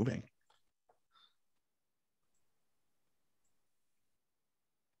remains unmoving.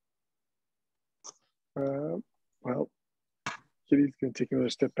 Well, Kitty's going to take another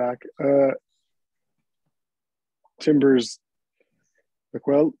step back. Timber's like,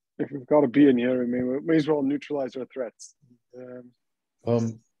 well, if we've got to be in here, we may as well neutralize our threats.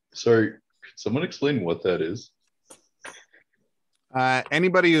 Sorry, could someone explain what that is?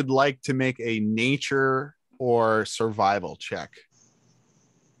 Anybody who'd like to make a nature or survival check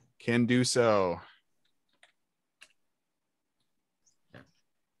can do so.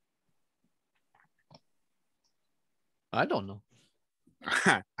 I don't know.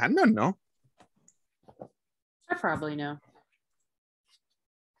 I don't know. I probably know.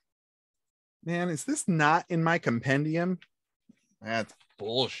 Man, is this not in my compendium? That's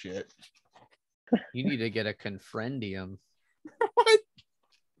bullshit. You need to get a confrendium. What?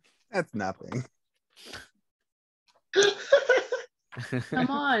 That's nothing. Come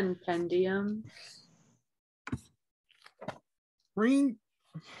on, Pendium.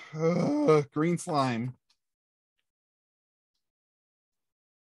 Green slime.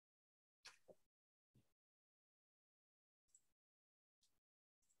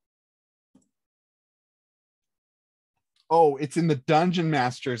 Oh, it's in the Dungeon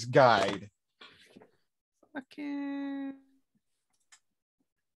Master's Guide. Okay.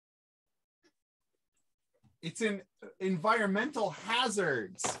 It's in environmental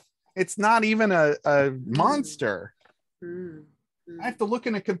hazards. It's not even a monster. I have to look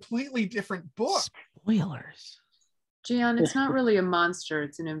in a completely different book. Spoilers. Gian, it's not really a monster,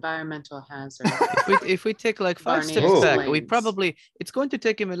 it's an environmental hazard. If we take like 5 Barney steps back, explains. it's going to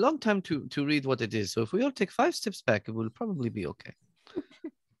take him a long time to read what it is. So if we all take 5 steps back, it will probably be okay.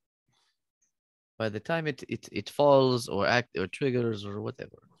 By the time it falls or triggers or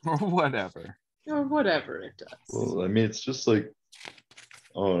whatever. Or whatever. Or whatever it does. Well, I mean, it's just like, I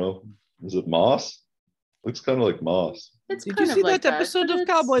don't know. Is it moss? Looks kind of like moss. It's Did kind you of see like that episode but of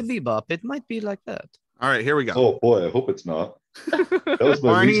it's- Cowboy Bebop? It might be like that. All right, here we go. Oh boy, I hope it's not. That was my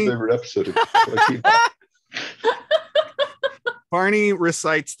Barney- least favorite episode of Bebop. Barney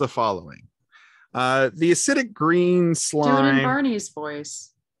recites the following. The acidic green Do it in slime. Barney's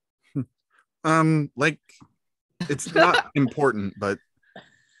voice. Like it's not important, but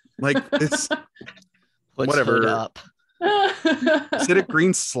like it's What's whatever. up? Acidic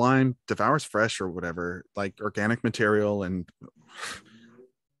green slime devours fresh or whatever, like organic material and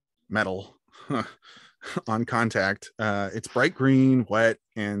metal on contact. It's bright green, wet,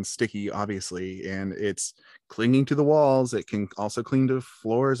 and sticky, obviously, and it's clinging to the walls. It can also cling to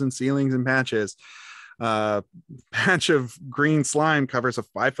floors and ceilings and patches. Patch of green slime covers a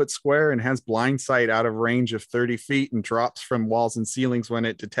 5-foot square and has blind sight out of range of 30 feet and drops from walls and ceilings when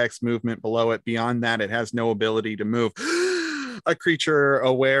it detects movement below it. Beyond that, it has no ability to move. A creature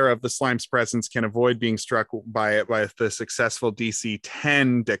aware of the slime's presence can avoid being struck by it with the successful DC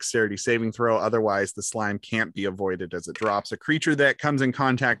 10 dexterity saving throw. Otherwise, the slime can't be avoided as it drops. A creature that comes in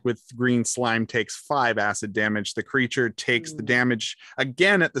contact with green slime takes 5 acid damage. The creature takes the damage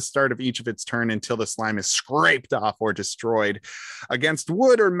again at the start of each of its turn until the slime is scraped off or destroyed. Against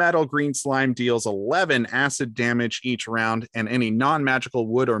wood or metal, green slime deals 11 acid damage each round, and any non-magical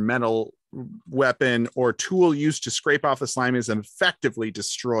wood or metal weapon or tool used to scrape off the slime is effectively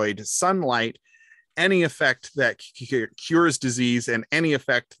destroyed. Sunlight, any effect that cures disease, and any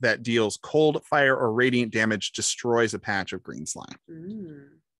effect that deals cold, fire, or radiant damage destroys a patch of green slime.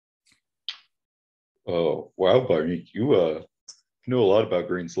 Oh wow, Barney, you know a lot about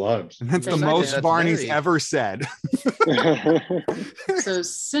green slimes. And that's the Exactly, most that's Barney's very- ever said. So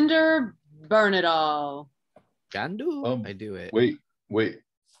cinder, burn it all. Can do. I do it. Wait.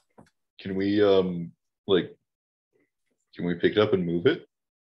 Can we can we pick it up and move it?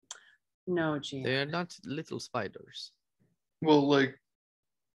 No, Gian. They're not little spiders. Well, like,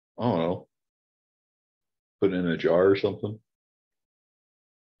 I don't know. Put it in a jar or something.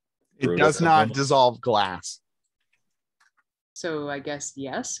 Throw It it does up not someone. dissolve glass. So I guess,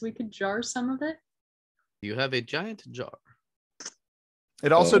 yes, we could jar some of it. You have a giant jar.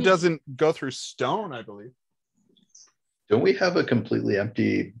 It also Oh. doesn't go through stone, I believe. Don't we have a completely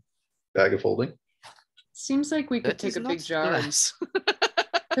empty bag of holding? Seems like we could That take is a big not jar. glass.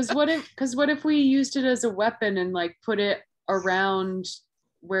 Because what if we used it as a weapon and like put it around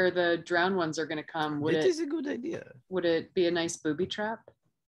where the drowned ones are going to come? It is a good idea. Would it be a nice booby trap?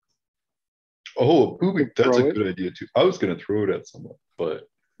 Oh, a booby. That's Throw a it. good idea too. I was gonna throw it at someone, but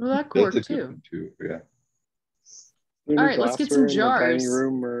Well, that could that's a work good too. one too. Yeah. All right, let's get some jars. Dining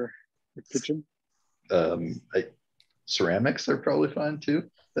room or the kitchen. Ceramics are probably fine too.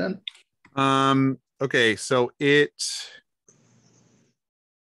 Then Okay, so it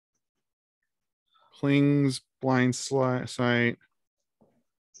clings blind sight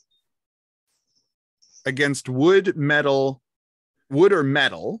against wood or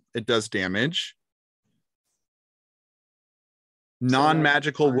metal. It does damage.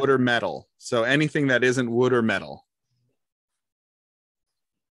 Non-magical wood or metal. So anything that isn't wood or metal.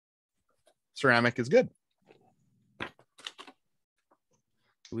 Ceramic is good.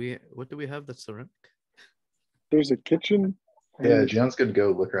 What do we have that's ceramic? There's a kitchen. yeah, and John's gonna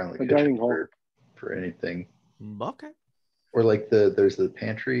go look around the A kitchen dining hall. for anything, Okay. or like there's the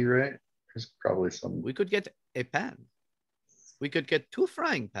pantry, right? There's probably some. We could get a pan. We could get 2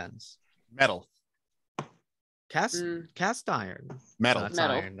 frying pans. Metal. Cast iron. Metal. That's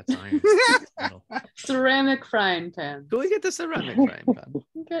Metal. iron. That's iron. Metal. Ceramic frying pan. Can we get a ceramic frying pan?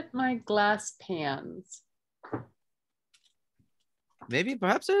 Get my glass pans. Maybe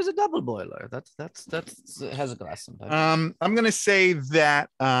perhaps there's a double boiler. That's it has a glass sometimes. I'm gonna say that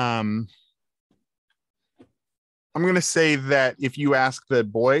I'm gonna say that if you ask the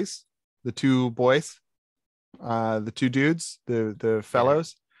boys, the two boys, the two dudes, the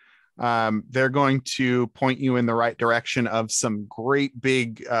fellows, they're going to point you in the right direction of some great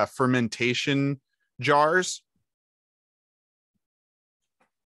big fermentation jars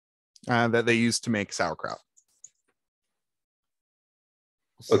that they use to make sauerkraut.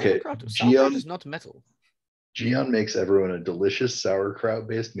 Okay, Sauerkraut is not metal. Gian makes everyone a delicious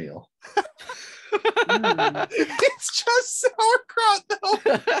sauerkraut-based meal. It's just sauerkraut, though.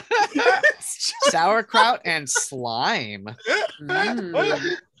 It's just... Sauerkraut and slime.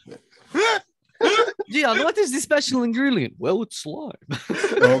 Gian, what is the special ingredient? Well, it's slime.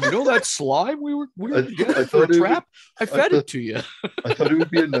 You know that slime we were getting for a trap? I fed it to you. I thought it would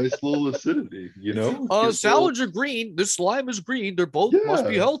be a nice little acidity, you know? Salads are green. This slime is green. They're both must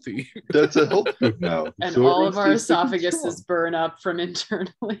be healthy. That's a health food now. And so all of our esophaguses burn up from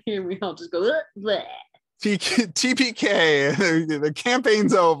internally, and we all just go, bleh. TPK, the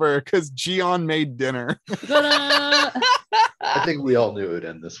campaign's over because Gian made dinner. I think we all knew it would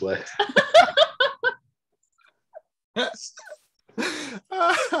end this way.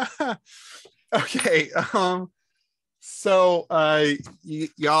 Okay. So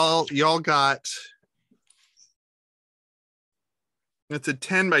y'all got, it's a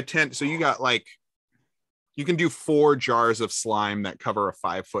 10 by 10. So you got like, you can do 4 jars of slime that cover a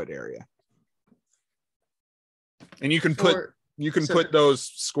 5-foot area. And you can put those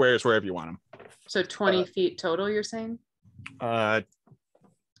squares wherever you want them. So 20 feet total, you're saying? 4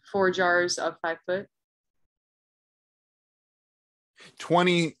 jars of 5 foot?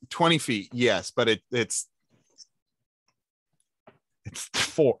 20 feet, yes, but it's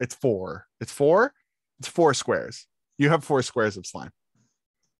 4 squares. You have 4 squares of slime.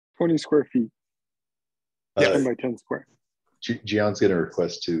 20 square feet. 10 by 10 square. Gian's going to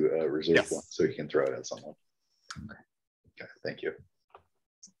request to reserve one so he can throw it at someone. Okay, thank you.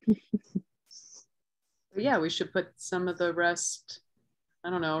 Yeah, we should put some of the rest, I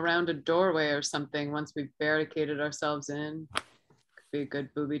don't know, around a doorway or something once we've barricaded ourselves in. Could be a good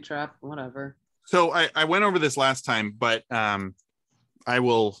booby trap, whatever. So I went over this last time, but I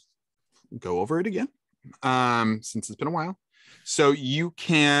will go over it again since it's been a while. So you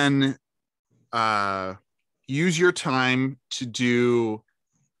can use your time to do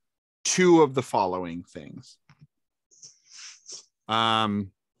 2 of the following things.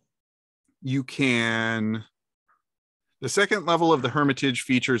 You can, the second level of the Hermitage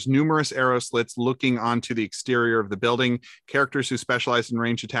features numerous arrow slits looking onto the exterior of the building. Characters who specialize in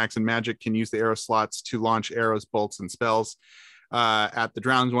range attacks and magic can use the arrow slots to launch arrows, bolts, and spells at the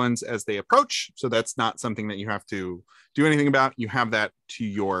drowned ones as they approach. So that's not something that you have to do anything about. You have that to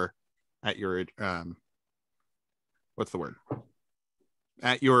your, at your, what's the word?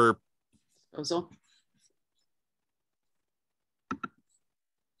 At your disposal.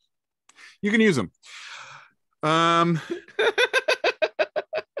 You can use them.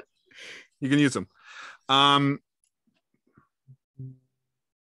 You can use them.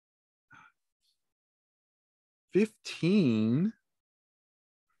 15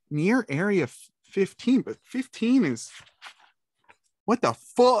 near area 15, but 15 is what the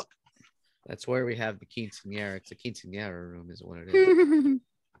fuck? That's where we have the quinceañera. It's a quinceañera room, is what it is.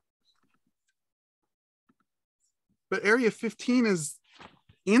 But area 15 is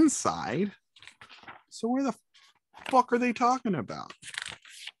inside. So where the fuck are they talking about?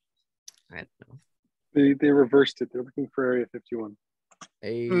 I don't know. They reversed it. They're looking for area 51.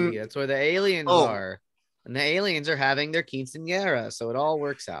 Hey, that's where the aliens are. And the aliens are having their quinceañera, so it all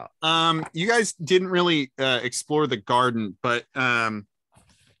works out. You guys didn't really explore the garden, but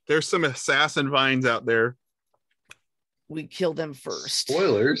there's some assassin vines out there. We kill them first.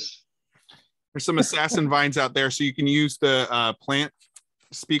 Spoilers. There's some assassin vines out there, so you can use the plant,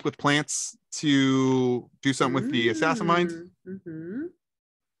 speak with plants to do something with the assassin vines. Mm-hmm.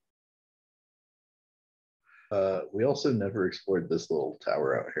 We also never explored this little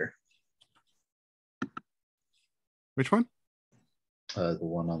tower out here. Which one? The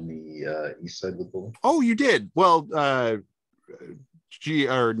one on the east side of the building. Oh, you did. Well, not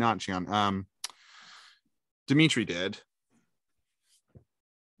Gian. Dimitri did.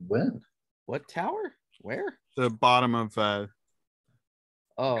 When? What tower? Where? The bottom of. Because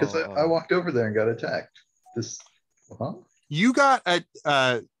I walked over there and got attacked. You got a.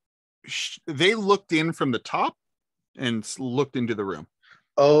 They looked in from the top and looked into the room.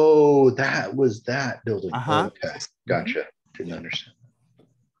 Oh, that was that building. Uh-huh. Okay, gotcha. Didn't understand.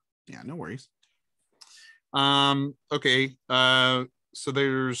 Yeah, no worries. Okay. So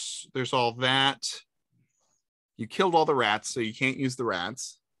there's all that. You killed all the rats, so you can't use the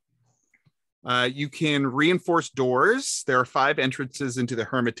rats. You can reinforce doors. There are 5 entrances into the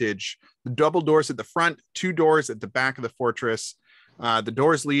Hermitage. The double doors at the front, 2 doors at the back of the fortress, the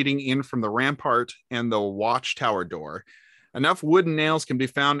doors leading in from the rampart, and the watchtower door. Enough wooden nails can be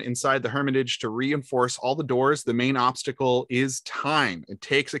found inside the Hermitage to reinforce all the doors. The main obstacle is time. It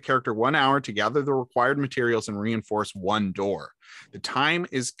takes a character 1 hour to gather the required materials and reinforce 1 door. The time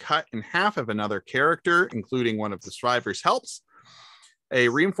is cut in half if another character, including one of the survivors, helps. A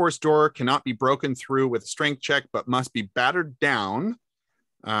reinforced door cannot be broken through with a strength check, but must be battered down.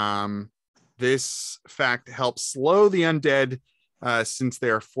 This fact helps slow the undead since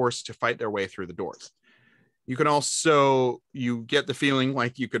they are forced to fight their way through the doors. You can also, you get the feeling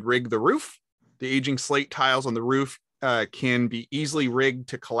like you could rig the roof. The aging slate tiles on the roof can be easily rigged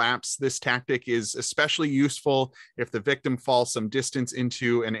to collapse. This tactic is especially useful if the victim falls some distance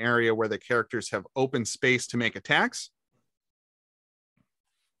into an area where the characters have open space to make attacks.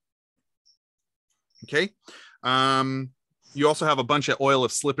 Okay. You also have a bunch of oil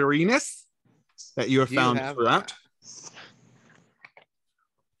of slipperiness that you have found throughout.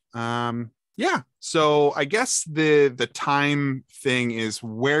 Yeah. So I guess the time thing is,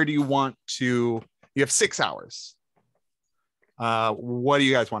 where do you want to? You have 6 hours. What do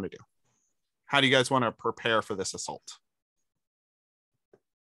you guys want to do? How do you guys want to prepare for this assault?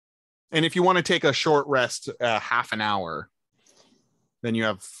 And if you want to take a short rest, half an hour, then you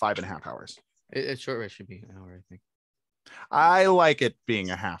have 5.5 hours. A short rest should be an hour, I think. I like it being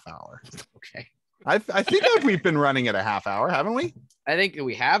a half hour. Okay. I think we've been running at a half hour, haven't we? I think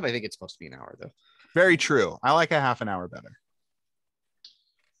we have. I think it's supposed to be an hour, though. Very true. I like a half an hour better.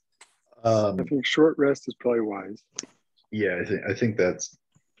 I think short rest is probably wise. Yeah, I think that's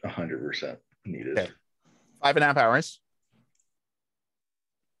 100% needed. Okay. 5.5 hours.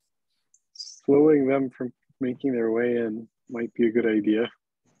 Slowing them from making their way in might be a good idea.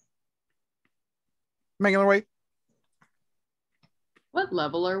 Making their way. What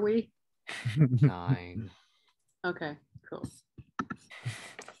level are we? 9. Okay, cool.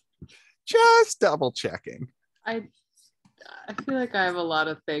 Just double checking. I feel like I have a lot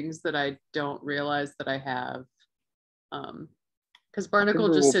of things that I don't realize that I have. Because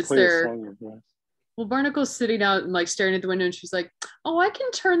Barnacle just sits there. Well, Barnacle's sitting out and like staring at the window, and she's like, "Oh, I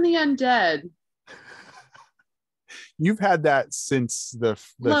can turn the undead." You've had that since the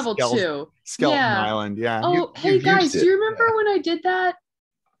level 2 Skeleton yeah. Island, yeah. Oh, hey guys, do you remember when I did that?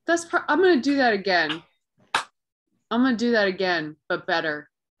 I'm gonna do that again. I'm gonna do that again, but better.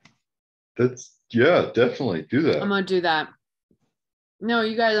 Definitely do that. I'm gonna do that. No,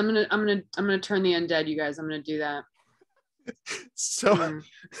 you guys, I'm gonna turn the undead. You guys, I'm gonna do that. So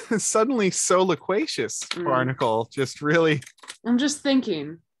suddenly so loquacious, Barnacle. Just really. I'm just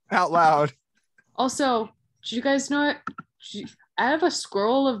thinking out loud. Also, did you guys know it? I have a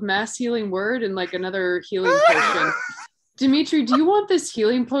scroll of mass healing word and like another healing potion. Dimitri, do you want this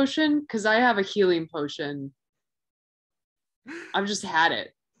healing potion? Because I have a healing potion. I've just had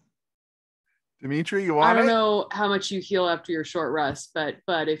it. Dimitri, you want it? I don't know how much you heal after your short rest, but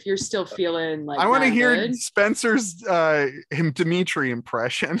if you're still feeling like I want to hear good, Spencer's Dimitri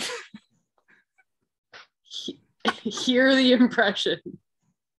impression. Hear the impression.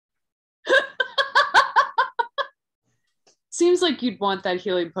 Seems like you'd want that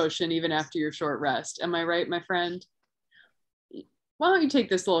healing potion even after your short rest. Am I right, my friend? Why don't you take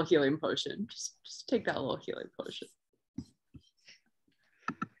this little healing potion? Just take that little healing potion.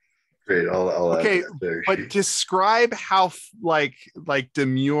 Great. I'll okay, but describe how like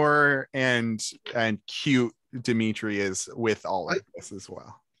demure and cute Dimitri is with all of this as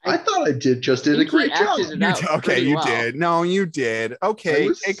well. I thought I did a great job. You did. No, you did. Okay,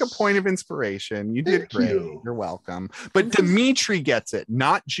 take a point of inspiration. You did great. You're welcome. But Dimitri gets it,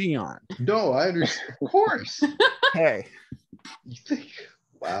 not Gian. No, I understand. Of course. Hey. You think?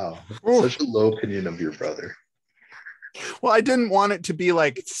 Wow. Such a low opinion of your brother. Well, I didn't want it to be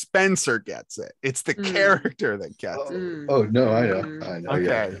like Spencer gets it. It's the character that gets it. Oh no, I know. Okay,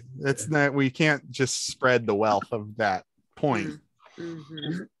 yeah. It's not. We can't just spread the wealth of that point.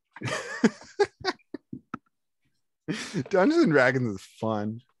 Mm-hmm. Dungeons and Dragons is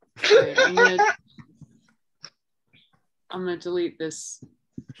fun. Right, I'm gonna delete this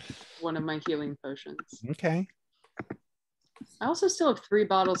one of my healing potions. Okay. I also still have 3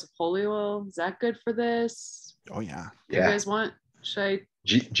 bottles of holy oil. Is that good for this? Oh yeah. You guys want? Should I?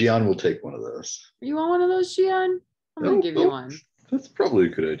 Gian will take one of those. You want one of those, Gian? I'm gonna give you one. That's probably a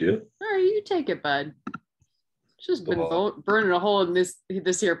good idea. All right, you take it, bud. It's just been burning a hole in this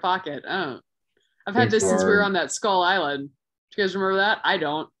here pocket. Oh, I've had this since we were on that Skull Island. Do you guys remember that? I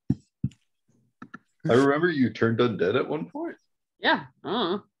don't. I remember you turned undead at one point. Yeah.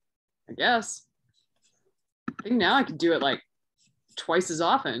 Oh. I guess. I think now I could do it like twice as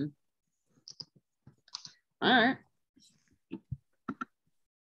often. All right.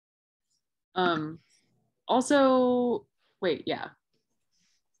 Also, wait, yeah.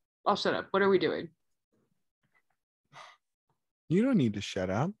 I'll shut up. What are we doing? You don't need to shut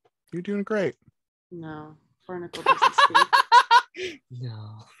up. You're doing great. No, Barnacle doesn't speak.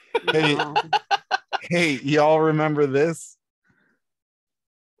 No. Hey, No. hey, y'all remember this?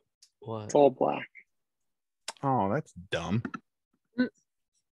 What? It's all black. Oh, that's dumb.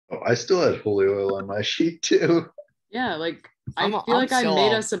 Oh, I still had holy oil on my sheet too. Yeah, like I'm I still made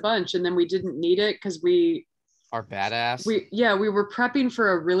all- us a bunch and then we didn't need it because we Are badass. we were prepping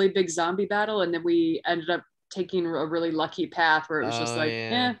for a really big zombie battle and then we ended up taking a really lucky path where it was just Oh, like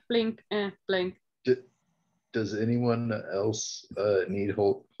yeah. blink, blink. Does anyone else need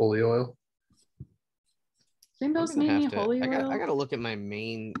holy oil? Does anybody I'm else gonna need any have to- holy I oil? gotta look at my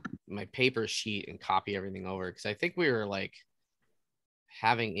paper sheet and copy everything over because I think we were like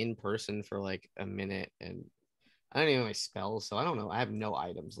having in person for like a minute and I don't even know my spells, so I don't know. I have no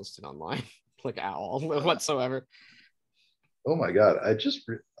items listed online, like at all whatsoever. Oh my god! I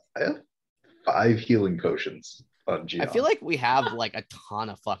have 5 healing potions on Geon. I feel like we have like a ton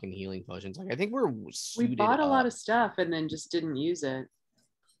of fucking healing potions. Like I think we're We suited bought a lot up. of stuff and then just didn't use it.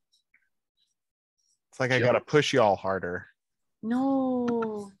 It's like I gotta push y'all harder.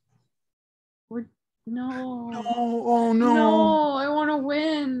 No. No. Oh No, no. I want to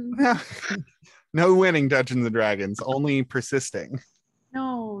win. No winning Dungeons and Dragons, only persisting.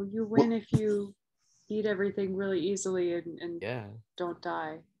 No, you win if you eat everything really easily and Yeah. don't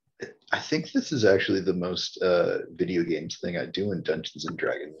die. I think this is actually the most video games thing I do in Dungeons and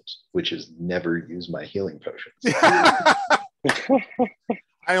Dragons, which is never use my healing potions.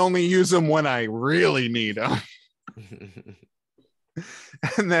 I only use them when I really need them.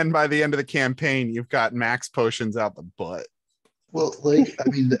 And then by the end of the campaign, you've got max potions out the butt. Well, like, I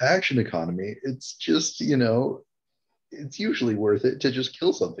mean, the action economy, it's just, it's usually worth it to just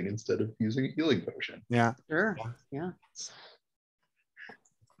kill something instead of using a healing potion. Yeah. Sure. Yeah.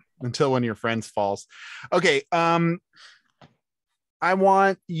 Until one of your friends falls. Okay. I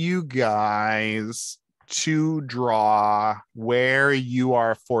want you guys to draw where you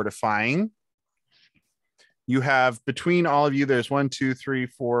are fortifying. You have between all of you, there's 1, 2, 3,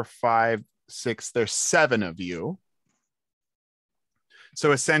 4, 5, 6, there's 7 of you.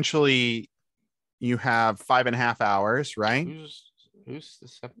 So essentially you have 5.5 hours, right? Who's the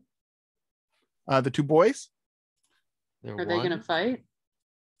 7? The 2 boys? Are they going to fight?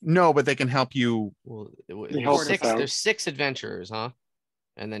 No, but they can help you. Well, help us out. there's 6 adventurers, huh?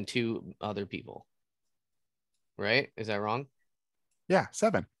 And then 2 other people. Right? Is that wrong? Yeah,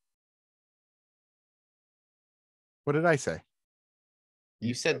 7. What did I say?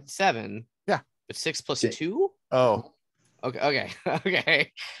 You said 7. Yeah. But 6 plus 2? Oh. Okay.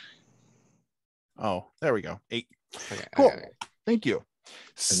 Okay. Oh, there we go. 8. Okay. Cool. Okay. Thank you.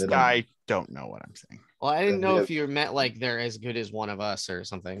 then I don't know what I'm saying. Well, I didn't And know we if you meant like they're as good as one of us or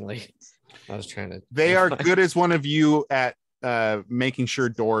something. Like I was trying to. They are good as one of you at making sure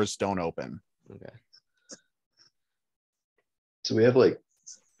doors don't open. Okay. So we have like,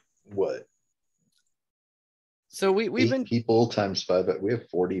 what? So we've 8 been people times 5. We have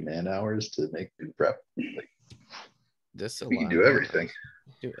 40 man hours to make food prep. Like, this. we can do everything.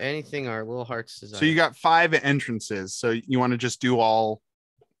 Do anything our little hearts desire. So you got 5 entrances. So you want to just do all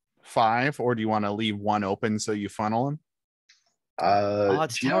 5, or do you want to leave one open so you funnel them?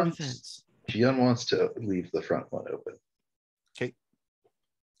 It's tower Geon's- defense. Geon wants to leave the front one open. Okay.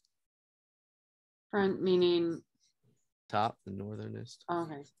 Front meaning, Top, the northernest.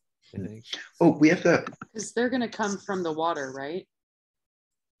 okay. I think. Oh, we have to. Because they're going to come from the water, right?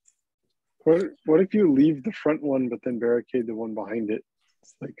 What if you leave the front one, but then barricade the one behind it?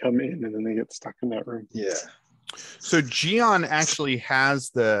 So they come in and then they get stuck in that room. Yeah. So Geon actually has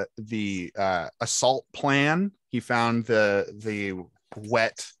the assault plan. He found the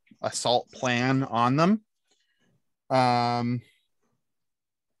wet assault plan on them.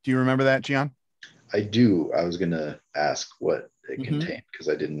 Do you remember that, Geon? I do. I was going to ask what it contained because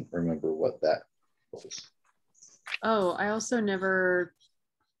I didn't remember what that was. Oh, I also never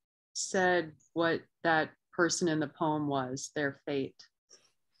said what that person in the poem was, their fate.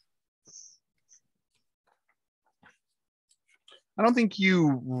 I don't think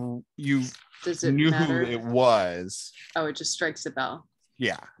you Does it knew matter? who it was. Oh, it just strikes a bell.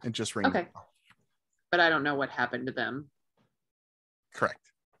 Yeah, it just rings. Okay. But I don't know what happened to them. Correct.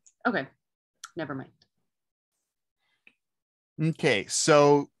 Okay. Never mind. Okay,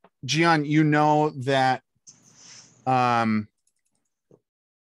 so Geon, you know that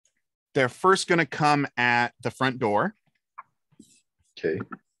They're first going to come at the front door. Okay.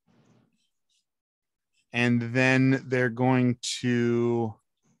 And then they're going to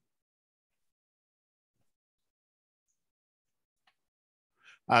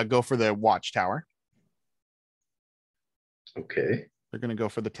go for the watchtower. Okay. They're going to go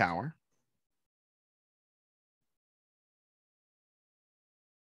for the tower.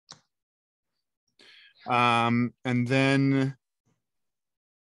 And then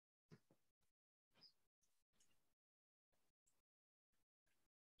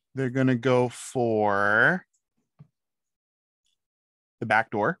they're going to go for the back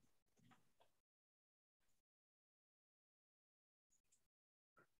door.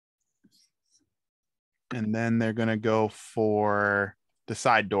 And then they're going to go for the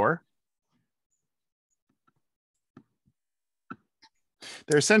side door.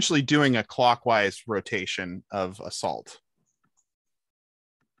 They're essentially doing a clockwise rotation of assault.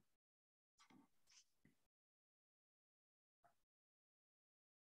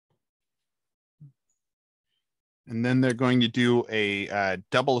 And then they're going to do a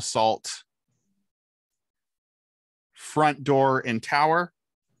double assault front door and tower.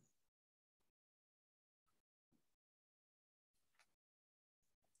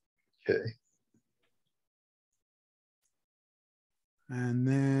 Okay. And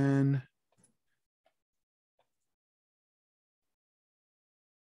then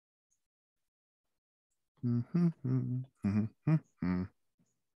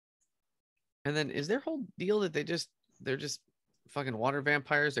And then is their whole deal that they're just fucking water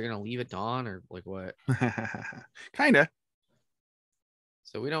vampires? They're gonna leave at dawn or like what? kind of.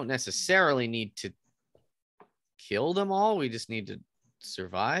 So we don't necessarily need to kill them all. We just need to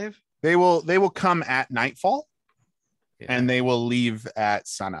survive. They will come at nightfall. Yeah. And they will leave at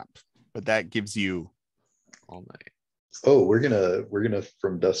sunup, but that gives you all night. Oh, we're gonna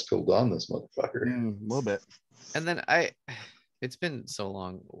from dusk till dawn this motherfucker. A little bit. And then it's been so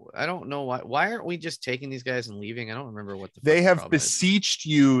long. I don't know why aren't we just taking these guys and leaving? I don't remember what they have beseeched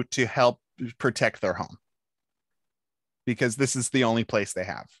you to help protect their home because this is the only place they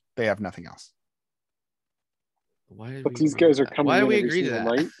have. They have nothing else. But these guys are coming. Why in do we every agree to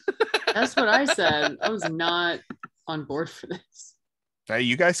single that? night. That's what I said. I was not on board for this.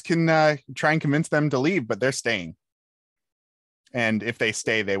 You guys can try and convince them to leave, but they're staying. And if they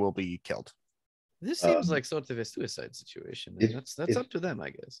stay, they will be killed. This seems like sort of a suicide situation. That's up to them,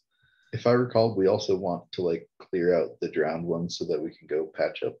 I guess. If I recall, we also want to like clear out the drowned ones so that we can go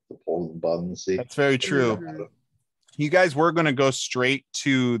patch up the poles in the bottom of the sea. That's very true. Mm-hmm. You guys were going to go straight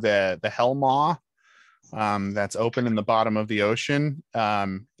to the Hell Maw. That's open in the bottom of the ocean.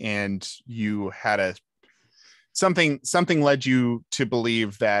 And you had something led you to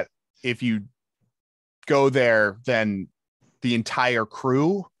believe that if you go there, then the entire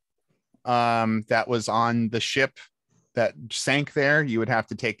crew that was on the ship that sank there, you would have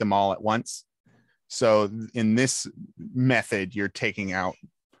to take them all at once. So in this method, you're taking out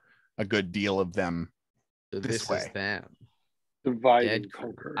a good deal of them. So this way. is them. Divide and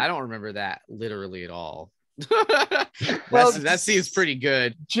conquer. I don't remember that literally at all. Well, that seems pretty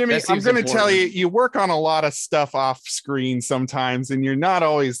good. Jimmy, I'm going to tell you, you work on a lot of stuff off screen sometimes, and you're not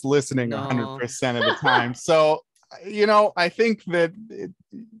always listening 100% of the time. So, I think that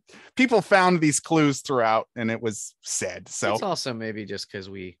people found these clues throughout, and it was said. So it's also maybe just because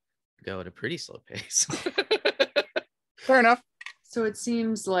we go at a pretty slow pace. Fair enough. So it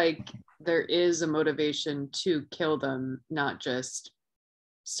seems like there is a motivation to kill them, not just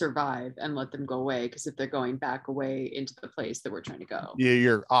survive and let them go away, because if they're going back away into the place that we're trying to go,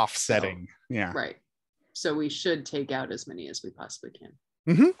 you're offsetting. So, yeah, right. So we should take out as many as we possibly can.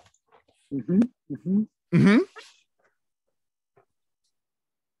 Mm-hmm. Mm-hmm. Mm-hmm. Mm-hmm.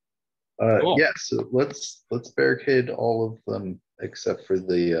 Cool. Yeah, so let's barricade all of them except for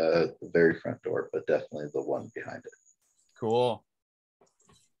the very front door, but definitely the one behind it. Cool.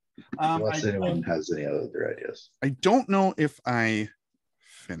 Unless anyone has any other ideas. I don't know if I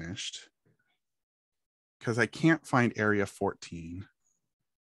finished because I can't find area 14.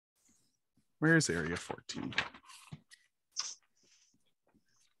 Where is area 14?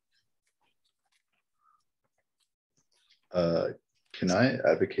 Can I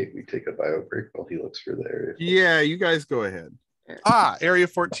advocate we take a bio break while he looks for the area? Yeah, you guys go ahead. Area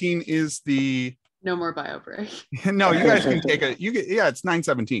 14 is the no more bio break. No, you guys can take it's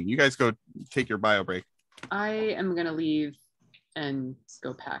 9:17. You guys go take your bio break. I am gonna leave and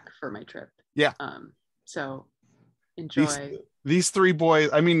go pack for my trip. Yeah. So enjoy. These three boys,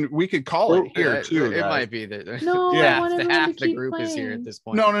 I mean, we could call it here too. It might be that No, Yeah. I want everyone half to the keep group playing. is here at this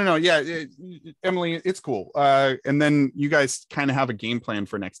point. No. Yeah, Emily, it's cool. And then you guys kind of have a game plan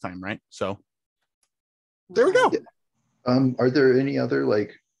for next time, right? So there we go. Are there any other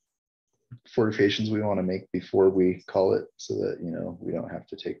like fortifications we want to make before we call it, so that we don't have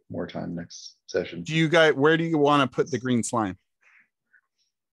to take more time next session? Do you guys, where do you want to put the green slime?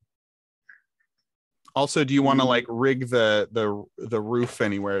 Also, do you want to like rig the roof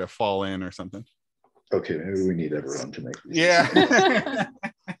anywhere to fall in or something? Okay, maybe we need everyone to make these. Yeah.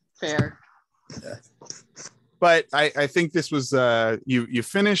 Fair. Yeah. But I think this was you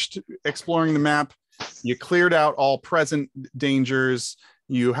finished exploring the map. You cleared out all present dangers.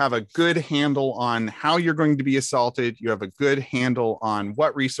 You have a good handle on how you're going to be assaulted. You have a good handle on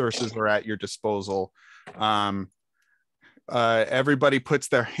what resources are at your disposal. Everybody puts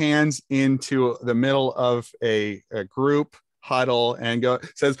their hands into the middle of a group huddle and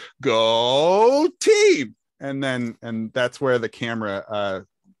says, "Go team!" And that's where the camera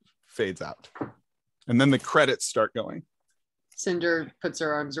fades out. And then the credits start going. Cinder puts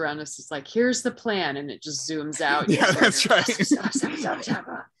her arms around us. It's like, here's the plan. And it just zooms out. Yeah, that's right.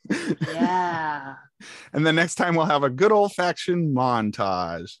 Yeah. And then next time we'll have a good old fashioned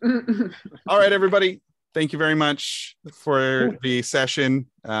montage. All right, everybody. Thank you very much for the session.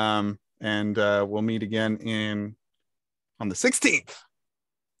 And we'll meet again on the 16th.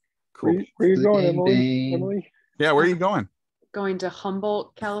 Cool. Where are you going, Emily? Yeah, where are you going? Going to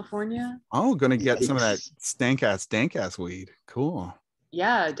Humboldt, California. Oh, gonna get some of that dank ass weed. Cool.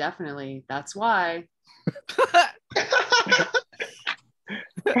 Yeah, definitely. That's why.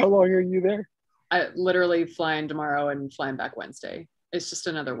 How long are you there? I literally flying tomorrow and flying back Wednesday. It's just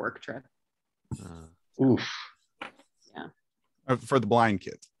another work trip. Oof. Yeah. For the blind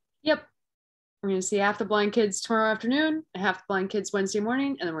kids. Yep. We're going to see half the blind kids tomorrow afternoon and half the blind kids Wednesday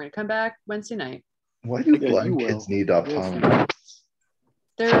morning. And then we're going to come back Wednesday night. Why do blind kids need optometry?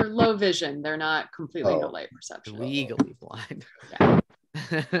 They're low vision. They're not completely no Oh. light perception. Legally blind. Yeah.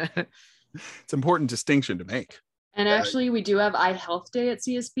 It's an important distinction to make. And actually, we do have eye health day at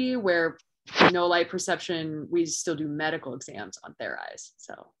CSB where no light perception, we still do medical exams on their eyes.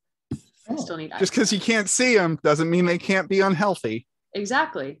 So I still need eyes. Just because you can't see them doesn't mean they can't be unhealthy.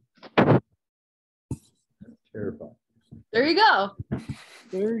 Exactly. Terrifying. There you go.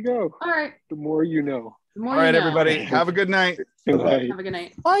 There you go. All right. The more you know. The more All right, you know. everybody. Have a good night. Good night. Have a good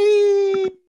night. Bye.